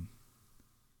 17.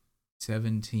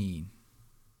 17.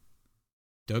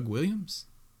 Doug Williams?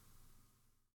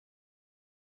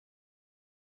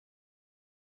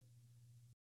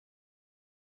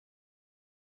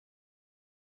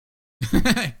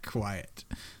 Quiet.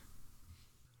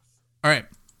 All right.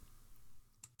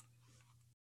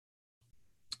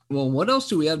 Well, what else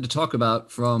do we have to talk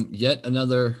about from yet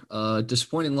another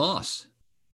disappointing loss?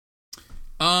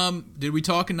 Did we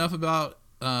talk enough about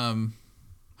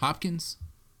Hopkins?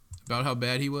 About how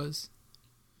bad he was?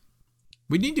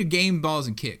 We need to game balls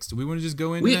and kicks. Do we want to just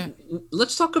go into that?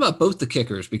 Let's talk about both the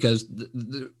kickers, because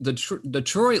the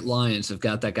Detroit Lions have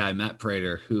got that guy, Matt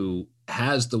Prater, who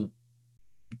has the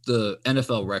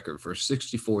NFL record for a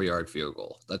 64-yard field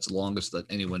goal. That's the longest that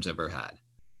anyone's ever had.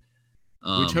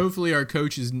 Which hopefully our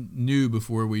coaches knew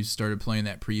before we started playing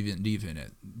that prevent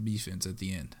defense at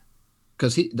the end.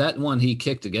 Because that one he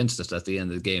kicked against us at the end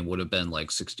of the game would have been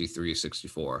like 63,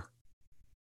 64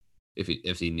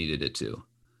 if he needed it to.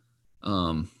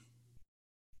 I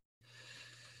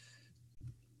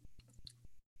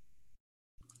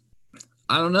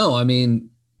don't know. I mean,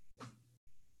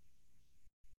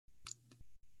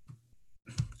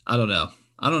 I don't know.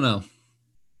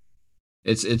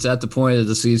 It's at the point of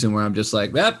the season where I'm just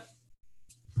like, yep,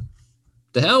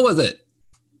 the hell with it.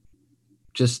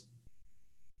 Just,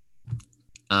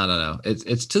 I don't know.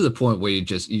 It's to the point where you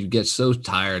get so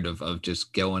tired of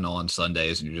just going on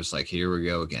Sundays and you're just like, here we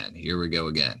go again.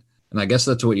 And I guess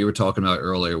that's what you were talking about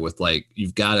earlier with, like,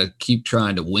 you've got to keep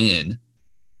trying to win,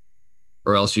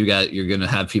 or else you're going to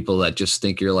have people that just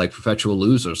think you're like perpetual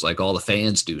losers, like all the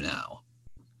fans do now.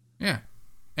 Yeah.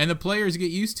 And the players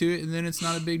get used to it, and then it's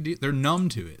not a big deal. They're numb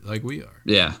to it, like we are.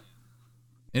 Yeah.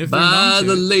 And if by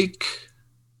the lake.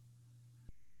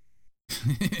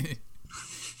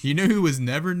 You know who was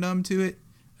never numb to it?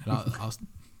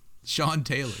 Sean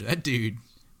Taylor. That dude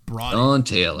brought Sean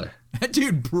Taylor. That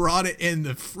dude brought it in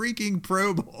the freaking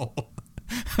Pro Bowl.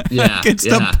 Yeah. Against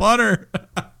the punter.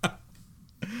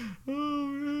 Oh,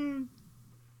 man.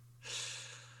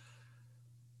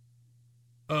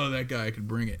 Oh, that guy could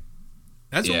bring it.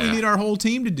 That's what we need our whole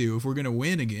team to do if we're going to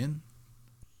win again.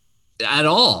 At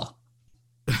all.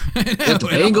 We get the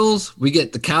Bengals, we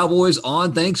get the Cowboys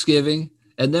on Thanksgiving,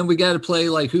 and then we got to play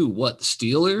like who? What, the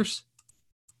Steelers?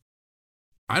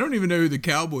 I don't even know who the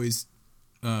Cowboys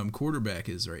quarterback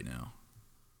is right now.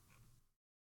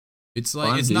 It's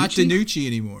like it's not DiNucci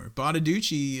anymore.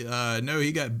 Bonaducci, no,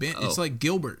 he got bent. Oh. It's like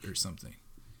Gilbert or something.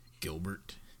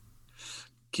 Gilbert.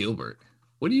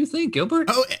 What do you think, Gilbert?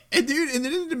 Oh, and dude, and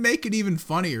then to make it even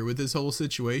funnier with this whole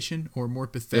situation, or more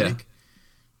pathetic,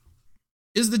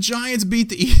 is the Giants beat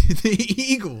the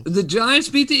Eagles. The Giants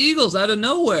beat the Eagles out of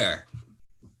nowhere.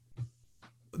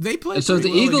 They played. So the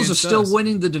well Eagles are still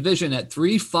winning the division at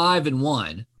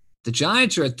 3-5-1. The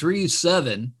Giants are at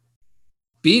 3-7,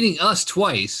 beating us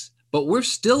twice, but we're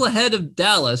still ahead of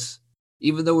Dallas,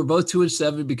 even though we're both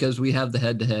 2-7 because we have the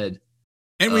head-to-head.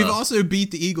 And we've also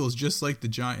beat the Eagles just like the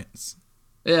Giants.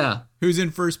 Yeah. Who's in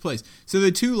first place. So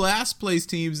the two last place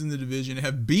teams in the division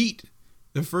have beat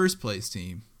the first place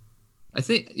team. I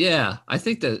think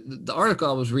that the article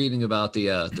I was reading about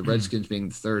the Redskins being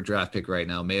the third draft pick right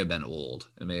now may have been old.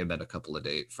 It may have been a couple of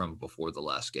days from before the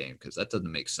last game, because that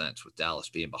doesn't make sense with Dallas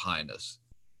being behind us.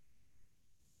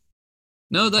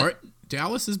 No,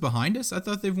 Dallas is behind us? I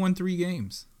thought they've won 3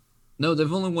 games. No,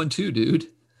 they've only won 2, dude.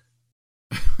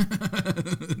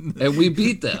 And we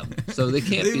beat them, so they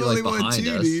can't be like behind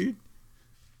us. Dude.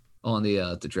 On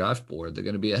the draft board. They're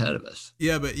going to be ahead of us.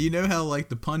 Yeah, but you know how like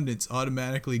the pundits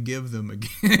automatically give them a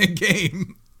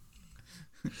game.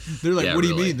 They're like, Yeah, what do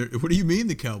really. you mean? What do you mean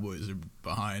the Cowboys are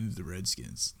behind the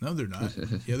Redskins? No, they're not.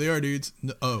 Yeah, they are, dudes.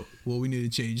 No, oh, well, we need to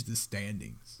change the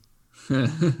standings.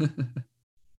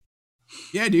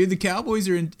 Yeah, dude, the Cowboys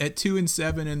are at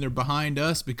 2-7, and they're behind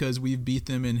us because we've beat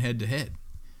them in head-to-head.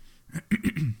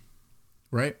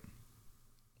 Right?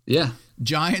 Yeah.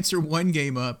 Giants are 1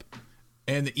 game up,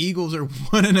 and the Eagles are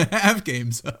 1.5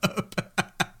 games up.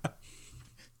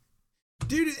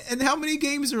 Dude, and how many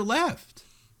games are left?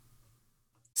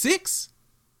 6?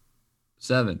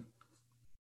 7.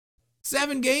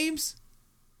 7 games?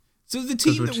 So the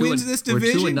team that 2 wins and- this we're 2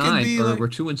 division and can 9, be or like... we're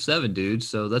 2 and 7, dude.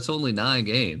 So that's only 9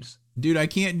 games. Dude, I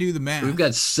can't do the math. We've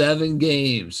got 7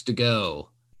 games to go.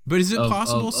 But is it of-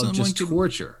 possible of someone just could...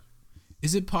 torture?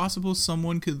 Is it possible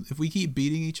someone could, if we keep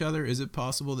beating each other, is it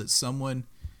possible that someone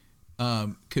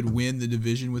could win the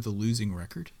division with a losing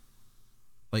record?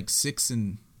 Like 6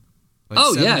 and... Like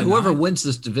Oh 7 yeah, and whoever 9? wins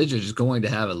this division is going to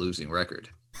have a losing record.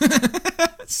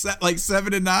 Like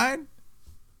 7 and 9?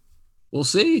 We'll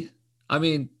see. I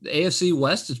mean, the AFC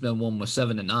West has been won with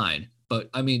 7 and 9, but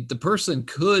I mean, the person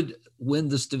could win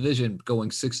this division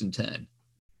going 6 and 10,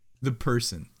 The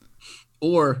person.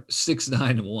 or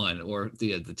 6-9-1, or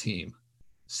the team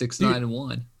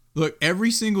 6-9-1. Look,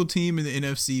 every single team in the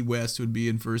NFC West would be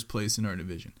in first place in our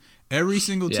division. Every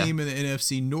single Yeah. team in the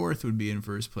NFC North would be in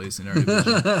first place in our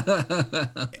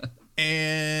division.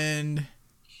 And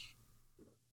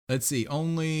let's see,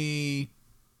 only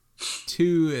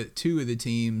two of the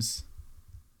teams,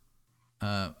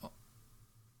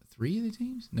 3 of the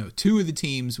teams? No, 2 of the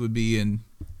teams would be in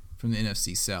from the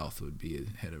NFC South would be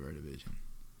ahead of our division.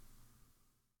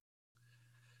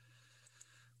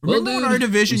 Well, Remember when dude, our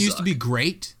division we used to suck. be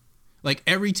great? Like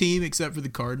every team except for the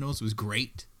Cardinals was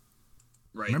great.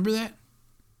 Right. Remember that?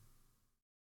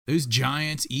 Those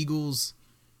Giants, Eagles,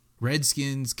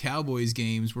 Redskins, Cowboys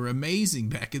games were amazing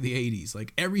back in the 80s.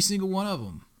 Like every single one of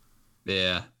them.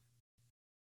 Yeah.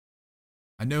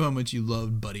 I know how much you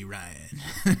loved Buddy Ryan.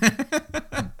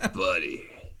 Buddy.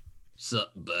 What's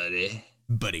up, buddy?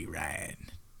 Buddy Ryan.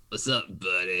 What's up,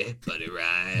 buddy? Buddy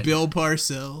Ryan. Bill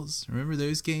Parcells. Remember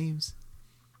those games?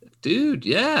 Dude,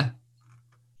 yeah.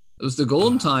 It was the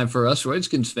golden time for us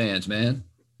Redskins fans, man.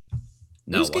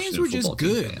 No, Those games Washington were just football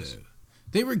team good, fans. though.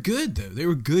 They were good, though. They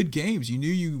were good games. You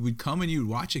knew you would come and you would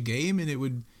watch a game, and it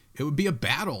would be a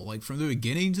battle, like from the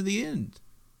beginning to the end.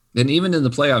 And even in the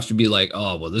playoffs, you'd be like,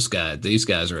 oh, well, these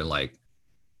guys are in like,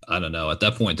 I don't know. At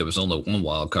that point, there was only one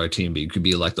wild card team, but you could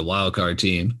be like the wild card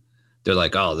team. They're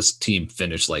like, oh, this team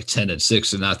finished like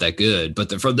 10-6. They're not that good. But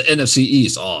they're from the NFC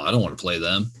East. Oh, I don't want to play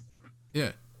them.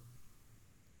 Yeah.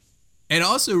 And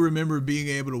also remember being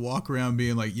able to walk around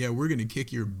being like, yeah, we're going to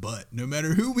kick your butt no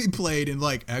matter who we played, and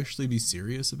like actually be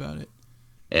serious about it.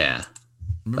 Yeah.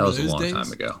 Remember That was a those long days?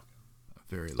 time ago.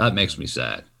 Very long That makes time. me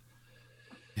sad.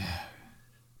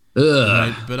 But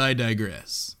Ugh. I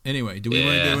digress. Anyway, do we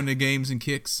want to Yeah. go into games and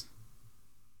kicks?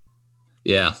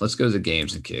 Yeah, let's go to the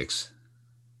games and kicks.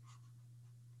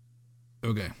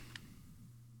 Okay.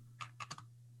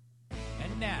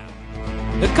 And now,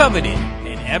 the coveted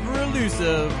and ever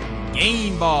elusive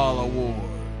Game Ball Award.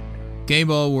 Game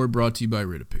Ball Award brought to you by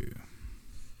Ritapoo.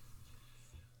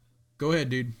 Go ahead,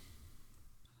 dude.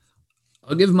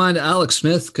 I'll give mine to Alex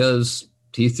Smith because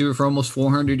he threw for almost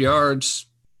 400 yards.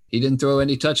 He didn't throw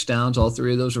any touchdowns. All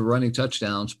 3 of those were running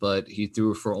touchdowns, but he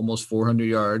threw for almost 400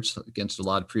 yards against a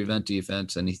lot of prevent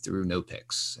defense, and he threw no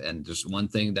picks. And there's one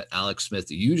thing that Alex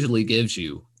Smith usually gives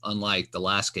you, unlike the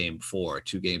last game before,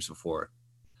 2 games before.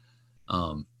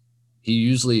 He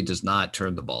usually does not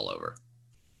turn the ball over.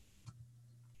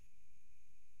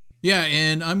 Yeah,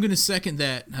 and I'm going to second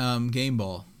that game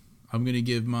ball. I'm going to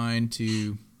give mine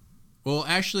to... Well,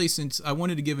 actually, since I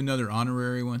wanted to give another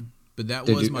honorary one, but that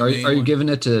was my main Are you one. giving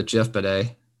it to Jeff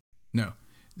Bidet? No.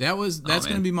 That's going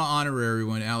to man. be my honorary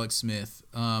one, Alex Smith.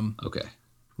 Okay.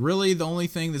 Really, the only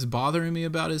thing that's bothering me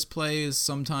about his play is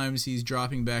sometimes he's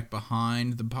dropping back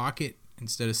behind the pocket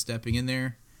instead of stepping in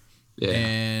there. Yeah.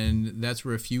 And that's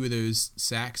where a few of those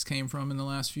sacks came from in the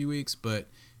last few weeks. But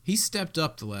he stepped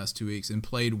up the last 2 weeks and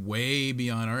played way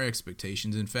beyond our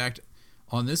expectations. In fact,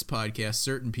 on this podcast,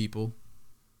 certain people,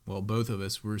 well, both of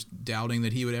us, were doubting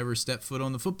that he would ever step foot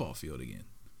on the football field again.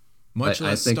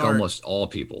 I think almost all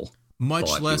people much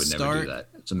thought less he would never start. do that.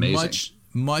 It's amazing.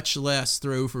 Much less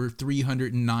throw for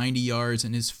 390 yards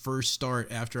in his first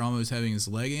start after almost having his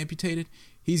leg amputated.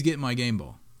 He's getting my game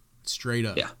ball. Straight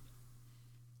up. Yeah.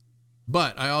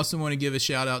 But I also want to give a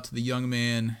shout out to the young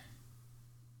man,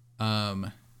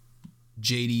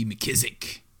 J.D.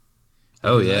 McKissick.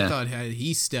 Oh, Because yeah. I thought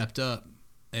he stepped up.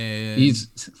 And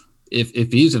He's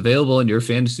if he's available in your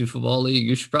fantasy football league,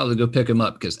 you should probably go pick him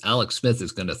up because Alex Smith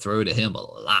is going to throw to him a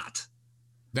lot.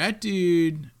 That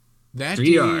dude.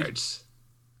 3 yards.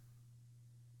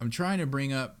 I'm trying to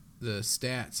bring up the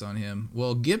stats on him.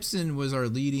 Well, Gibson was our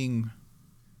leading.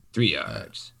 3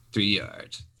 yards. 3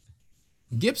 yards.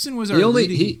 Gibson was our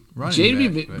leading running J.D.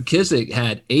 back. McKissick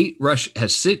had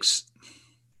 6.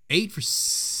 8 for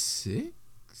 6?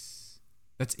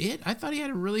 That's it? I thought he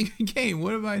had a really good game.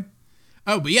 What am I?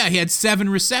 Oh, but yeah, he had 7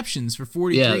 receptions for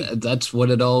 43. Yeah, that's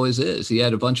what it always is. He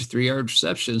had a bunch of 3-yard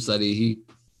receptions that he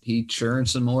churned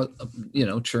some more,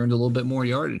 churned a little bit more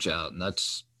yardage out, and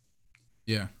that's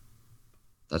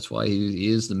why he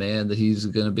is the man that he's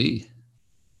going to be.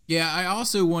 Yeah, I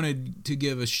also wanted to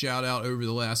give a shout out over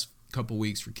the last couple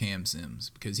weeks for Cam Sims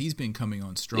because he's been coming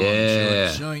on strong. Yeah,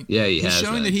 he's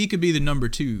showing that he could be the number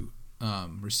 2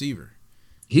 receiver.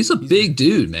 He's a big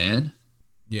dude, man.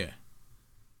 Yeah,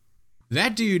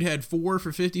 that dude had 4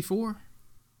 for 54.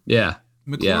 Yeah,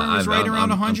 McLaurin was right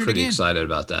around 100 I'm pretty again. excited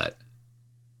about that.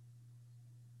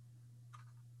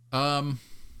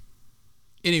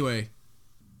 Anyway,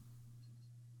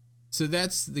 so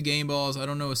that's the game balls. I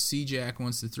don't know if C-Jack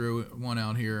wants to throw one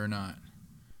out here or not,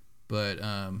 but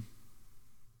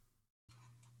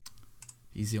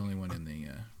he's the only one in the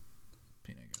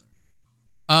peanut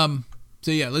gallery. So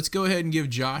yeah, let's go ahead and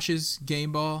give Josh's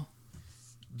game ball.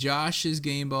 Josh's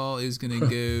game ball is going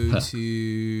to go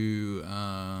to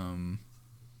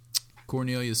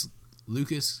Cornelius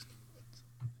Lucas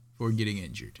for getting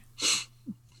injured.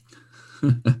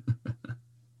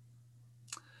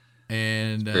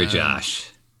 And very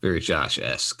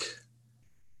Josh-esque.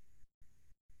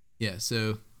 Yeah,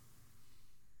 so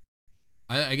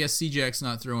I guess C-Jack's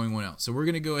not throwing one out. So we're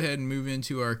going to go ahead and move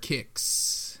into our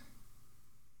kicks.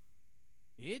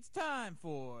 It's time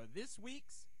for this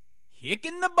week's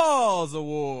Kicking the Balls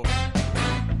Award.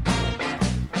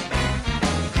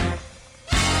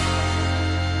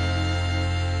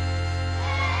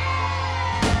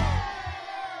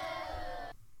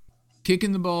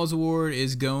 Kicking the Balls Award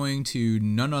is going to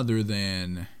none other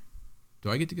than...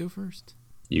 Do I get to go first?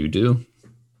 You do.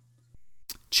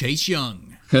 Chase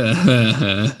Young.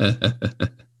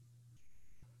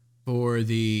 For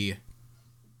the...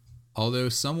 Although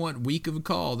somewhat weak of a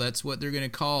call, that's what they're going to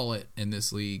call it in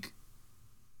this league.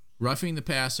 Roughing the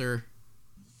passer,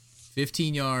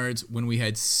 15 yards when we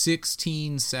had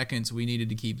 16 seconds we needed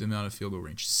to keep them out of field goal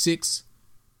range.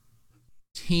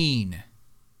 16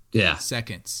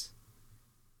 seconds.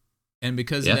 And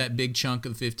because of that big chunk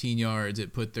of 15 yards,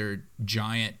 it put their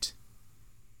giant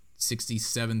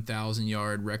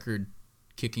 67,000-yard record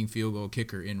kicking field goal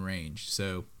kicker in range.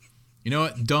 So, you know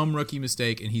what? Dumb rookie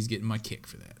mistake, and he's getting my kick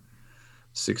for that.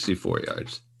 64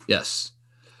 yards. Yes.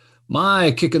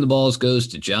 My kick in the balls goes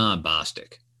to John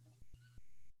Bostic.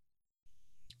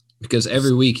 Because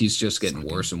every week he's just getting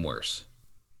worse and worse.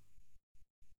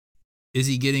 Is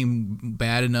he getting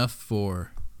bad enough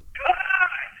for...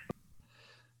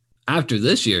 After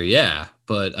this year, yeah.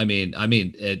 But I mean,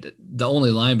 the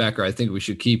only linebacker I think we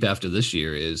should keep after this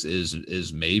year is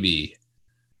maybe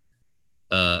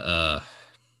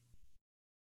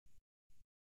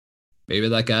maybe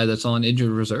that guy that's on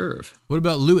injured reserve. What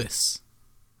about Lewis?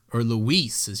 Or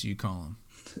Luis, as you call him.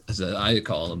 As I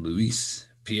call him, Luis.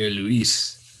 Pierre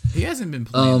Luis. He hasn't been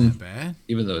playing that bad.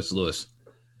 Even though it's Lewis.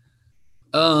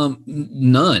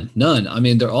 None. I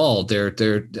mean, they're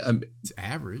it's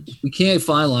average. We can't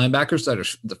find linebackers that are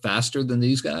faster than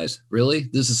these guys. Really?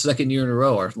 This is the second year in a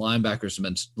row our linebackers have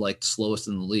been like the slowest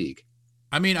in the league.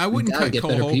 I mean, I wouldn't cut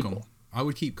Cole Holcomb. I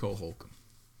would keep Cole Holcomb.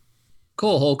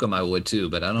 Cole Holcomb I would too,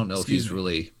 but I don't know if he's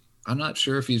really, I'm not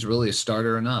sure if he's really a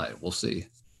starter or not. We'll see.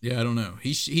 Yeah, I don't know.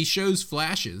 He shows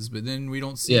flashes, but then we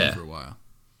don't see him for a while.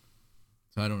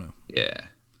 So I don't know. Yeah.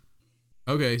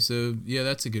 Okay, so yeah,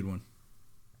 that's a good one.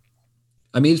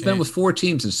 I mean, he's been with 4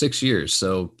 teams in 6 years,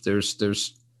 so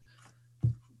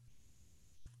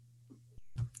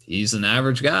he's an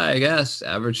average guy, I guess.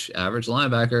 Average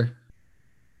linebacker.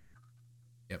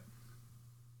 Yep.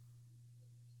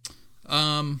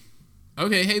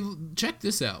 Okay, hey, check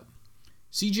this out.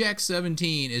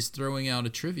 CJack17 is throwing out a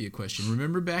trivia question.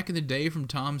 Remember back in the day from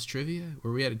Tom's Trivia,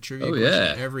 where we had a trivia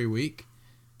question every week?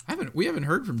 We haven't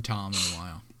heard from Tom in a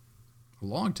while. A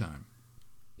long time.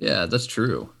 Yeah, that's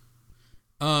true.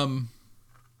 So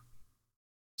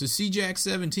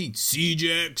CJack17,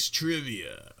 CJack's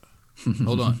Trivia.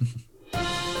 Hold on.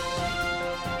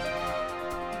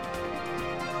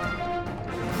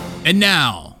 And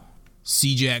now,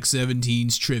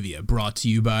 CJack17's Trivia, brought to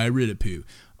you by Ridapoo.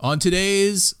 On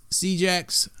today's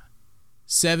CJack's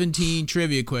 17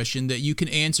 trivia question that you can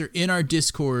answer in our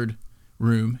Discord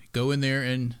room, go in there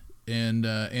and and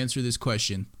answer this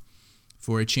question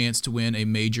for a chance to win a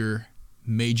major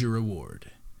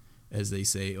award, as they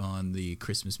say on the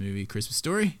Christmas movie Christmas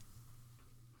Story.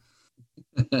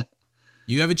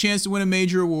 You have a chance to win a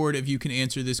major award if you can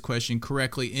answer this question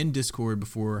correctly in Discord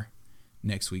before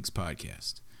next week's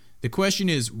podcast. The question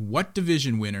is, what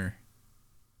division winner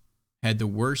had the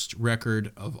worst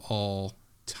record of all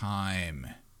time?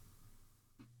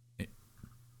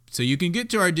 So you can get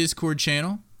to our Discord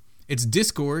channel. It's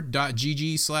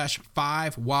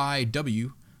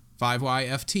discord.gg/5YW.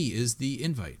 5YFT is the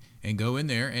invite. And go in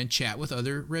there and chat with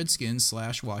other Redskins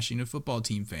 / Washington football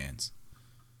team fans,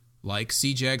 like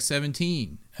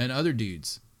CJAG17 and other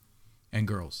dudes and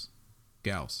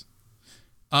gals.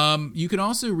 You can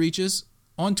also reach us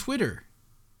on Twitter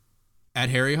at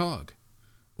Harry Hog.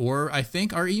 Or I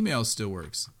think our email still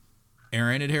works.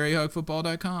 Aaron at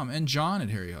harryhogfootball.com and John at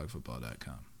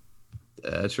harryhogfootball.com.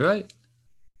 That's right.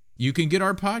 You can get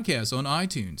our podcast on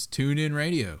iTunes, TuneIn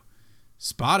Radio,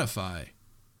 Spotify,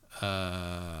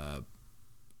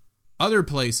 other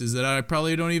places that I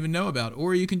probably don't even know about.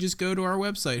 Or you can just go to our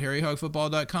website,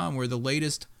 harryhogfootball.com, where the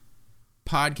latest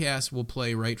podcast will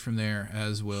play right from there,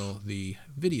 as will the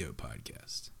video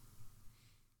podcast.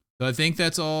 So I think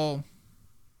that's all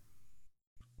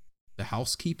the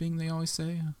housekeeping, they always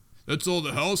say. That's all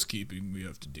the housekeeping we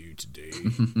have to do today.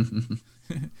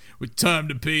 With time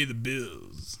to pay the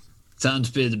bills. Time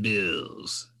to pay the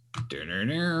bills.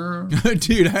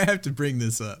 Dude, I have to bring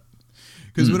this up.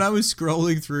 Because when I was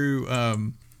scrolling through,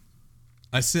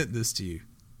 I sent this to you.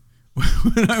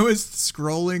 When I was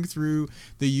scrolling through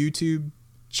the YouTube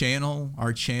channel,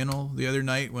 our channel, the other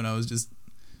night when I was just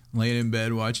laying in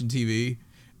bed watching TV,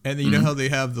 and then you know how they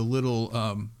have the little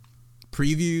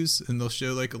previews, and they'll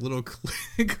show like a little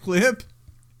clip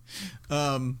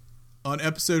on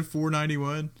episode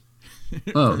 491.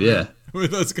 Oh, yeah.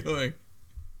 With us going.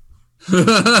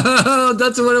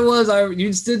 That's what it was.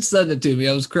 You did send it to me.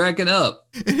 I was cracking up.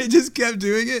 And it just kept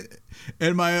doing it.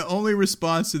 And my only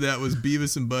response to that was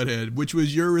Beavis and Butthead, which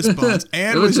was your response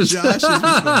and was Josh's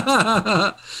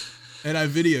response. And I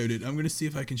videoed it. I'm going to see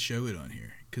if I can show it on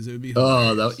here because it would be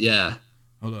hilarious. Yeah.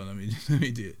 Hold on. Let me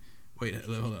do it. Wait,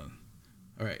 hold on.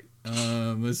 All right.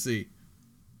 Let's see.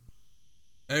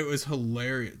 It was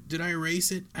hilarious. Did I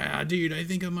erase it? Dude, I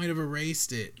think I might have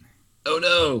erased it. Oh,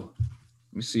 no.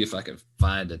 Let me see if I can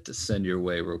find it to send your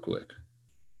way real quick.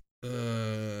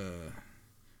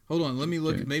 Hold on. Let me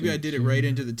look. Maybe I did it right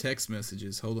into the text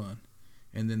messages. Hold on.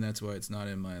 And then that's why it's not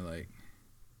in my, like...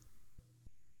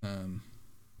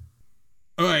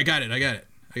 Oh, I got it.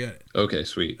 Okay,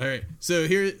 sweet. All right. So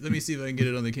here, let me see if I can get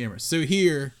it on the camera. So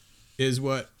here is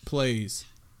what plays.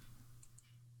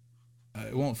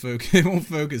 It won't focus. It won't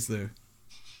focus though.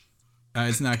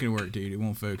 It's not gonna work, dude. It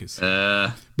won't focus.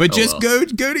 But just go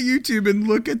to YouTube and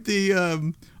look at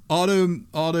the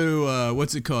auto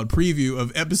what's it called, preview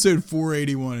of episode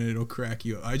 481, and it'll crack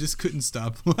you up. I just couldn't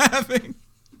stop laughing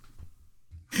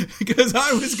because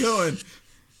I was going,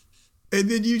 and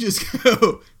then you just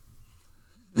go.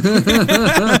 And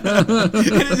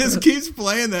it just keeps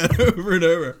playing that over and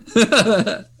over.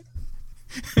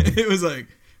 It was like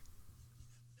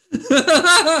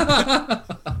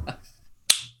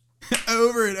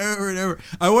over and over and over.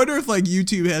 I wonder if like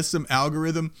YouTube has some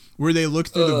algorithm where they look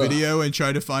through the video and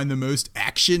try to find the most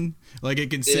action, like it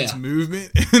can sense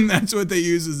movement, and that's what they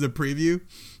use as the preview,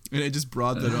 and it just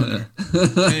brought that on there.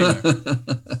 Anyway.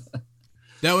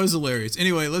 That was hilarious.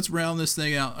 Anyway, let's round this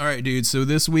thing out. All right, dude. So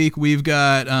this week we've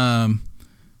got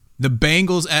the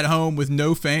Bengals at home with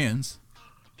no fans.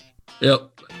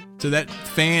 Yep. So that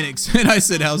fan, and I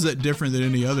said, how's that different than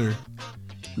any other?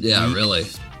 Yeah, really.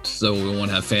 So we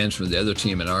won't have fans from the other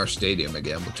team in our stadium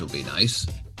again, which will be nice.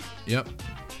 Yep.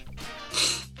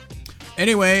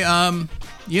 Anyway, I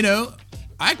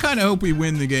kind of hope we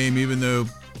win the game, even though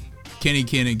Kenny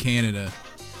Ken in Canada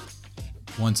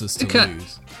wants us to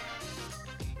lose.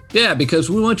 Yeah, because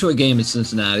we went to a game in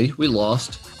Cincinnati. We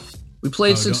lost. We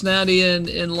played Cincinnati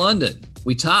in London.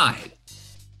 We tied.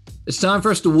 It's time for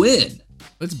us to win.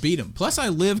 Let's beat them. Plus, I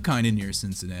live kind of near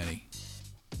Cincinnati.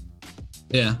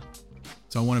 Yeah.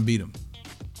 So I want to beat them.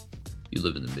 You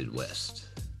live in the Midwest,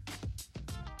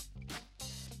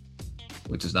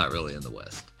 which is not really in the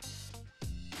West.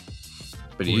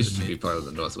 But it used to be part of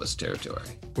the Northwest Territory.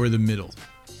 Or the middle.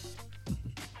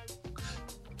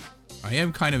 I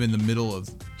am kind of in the middle of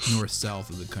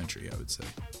north-south of the country, I would say.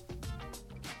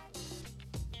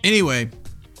 Anyway,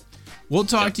 we'll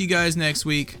talk to you guys next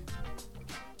week.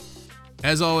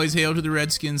 As always, hail to the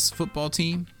Redskins football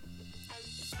team.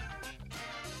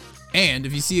 And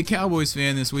if you see a Cowboys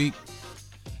fan this week,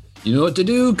 you know what to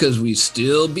do, because we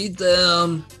still beat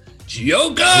them.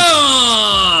 Joker!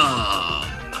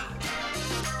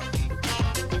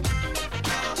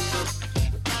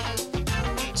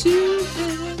 Two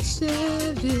and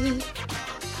seven.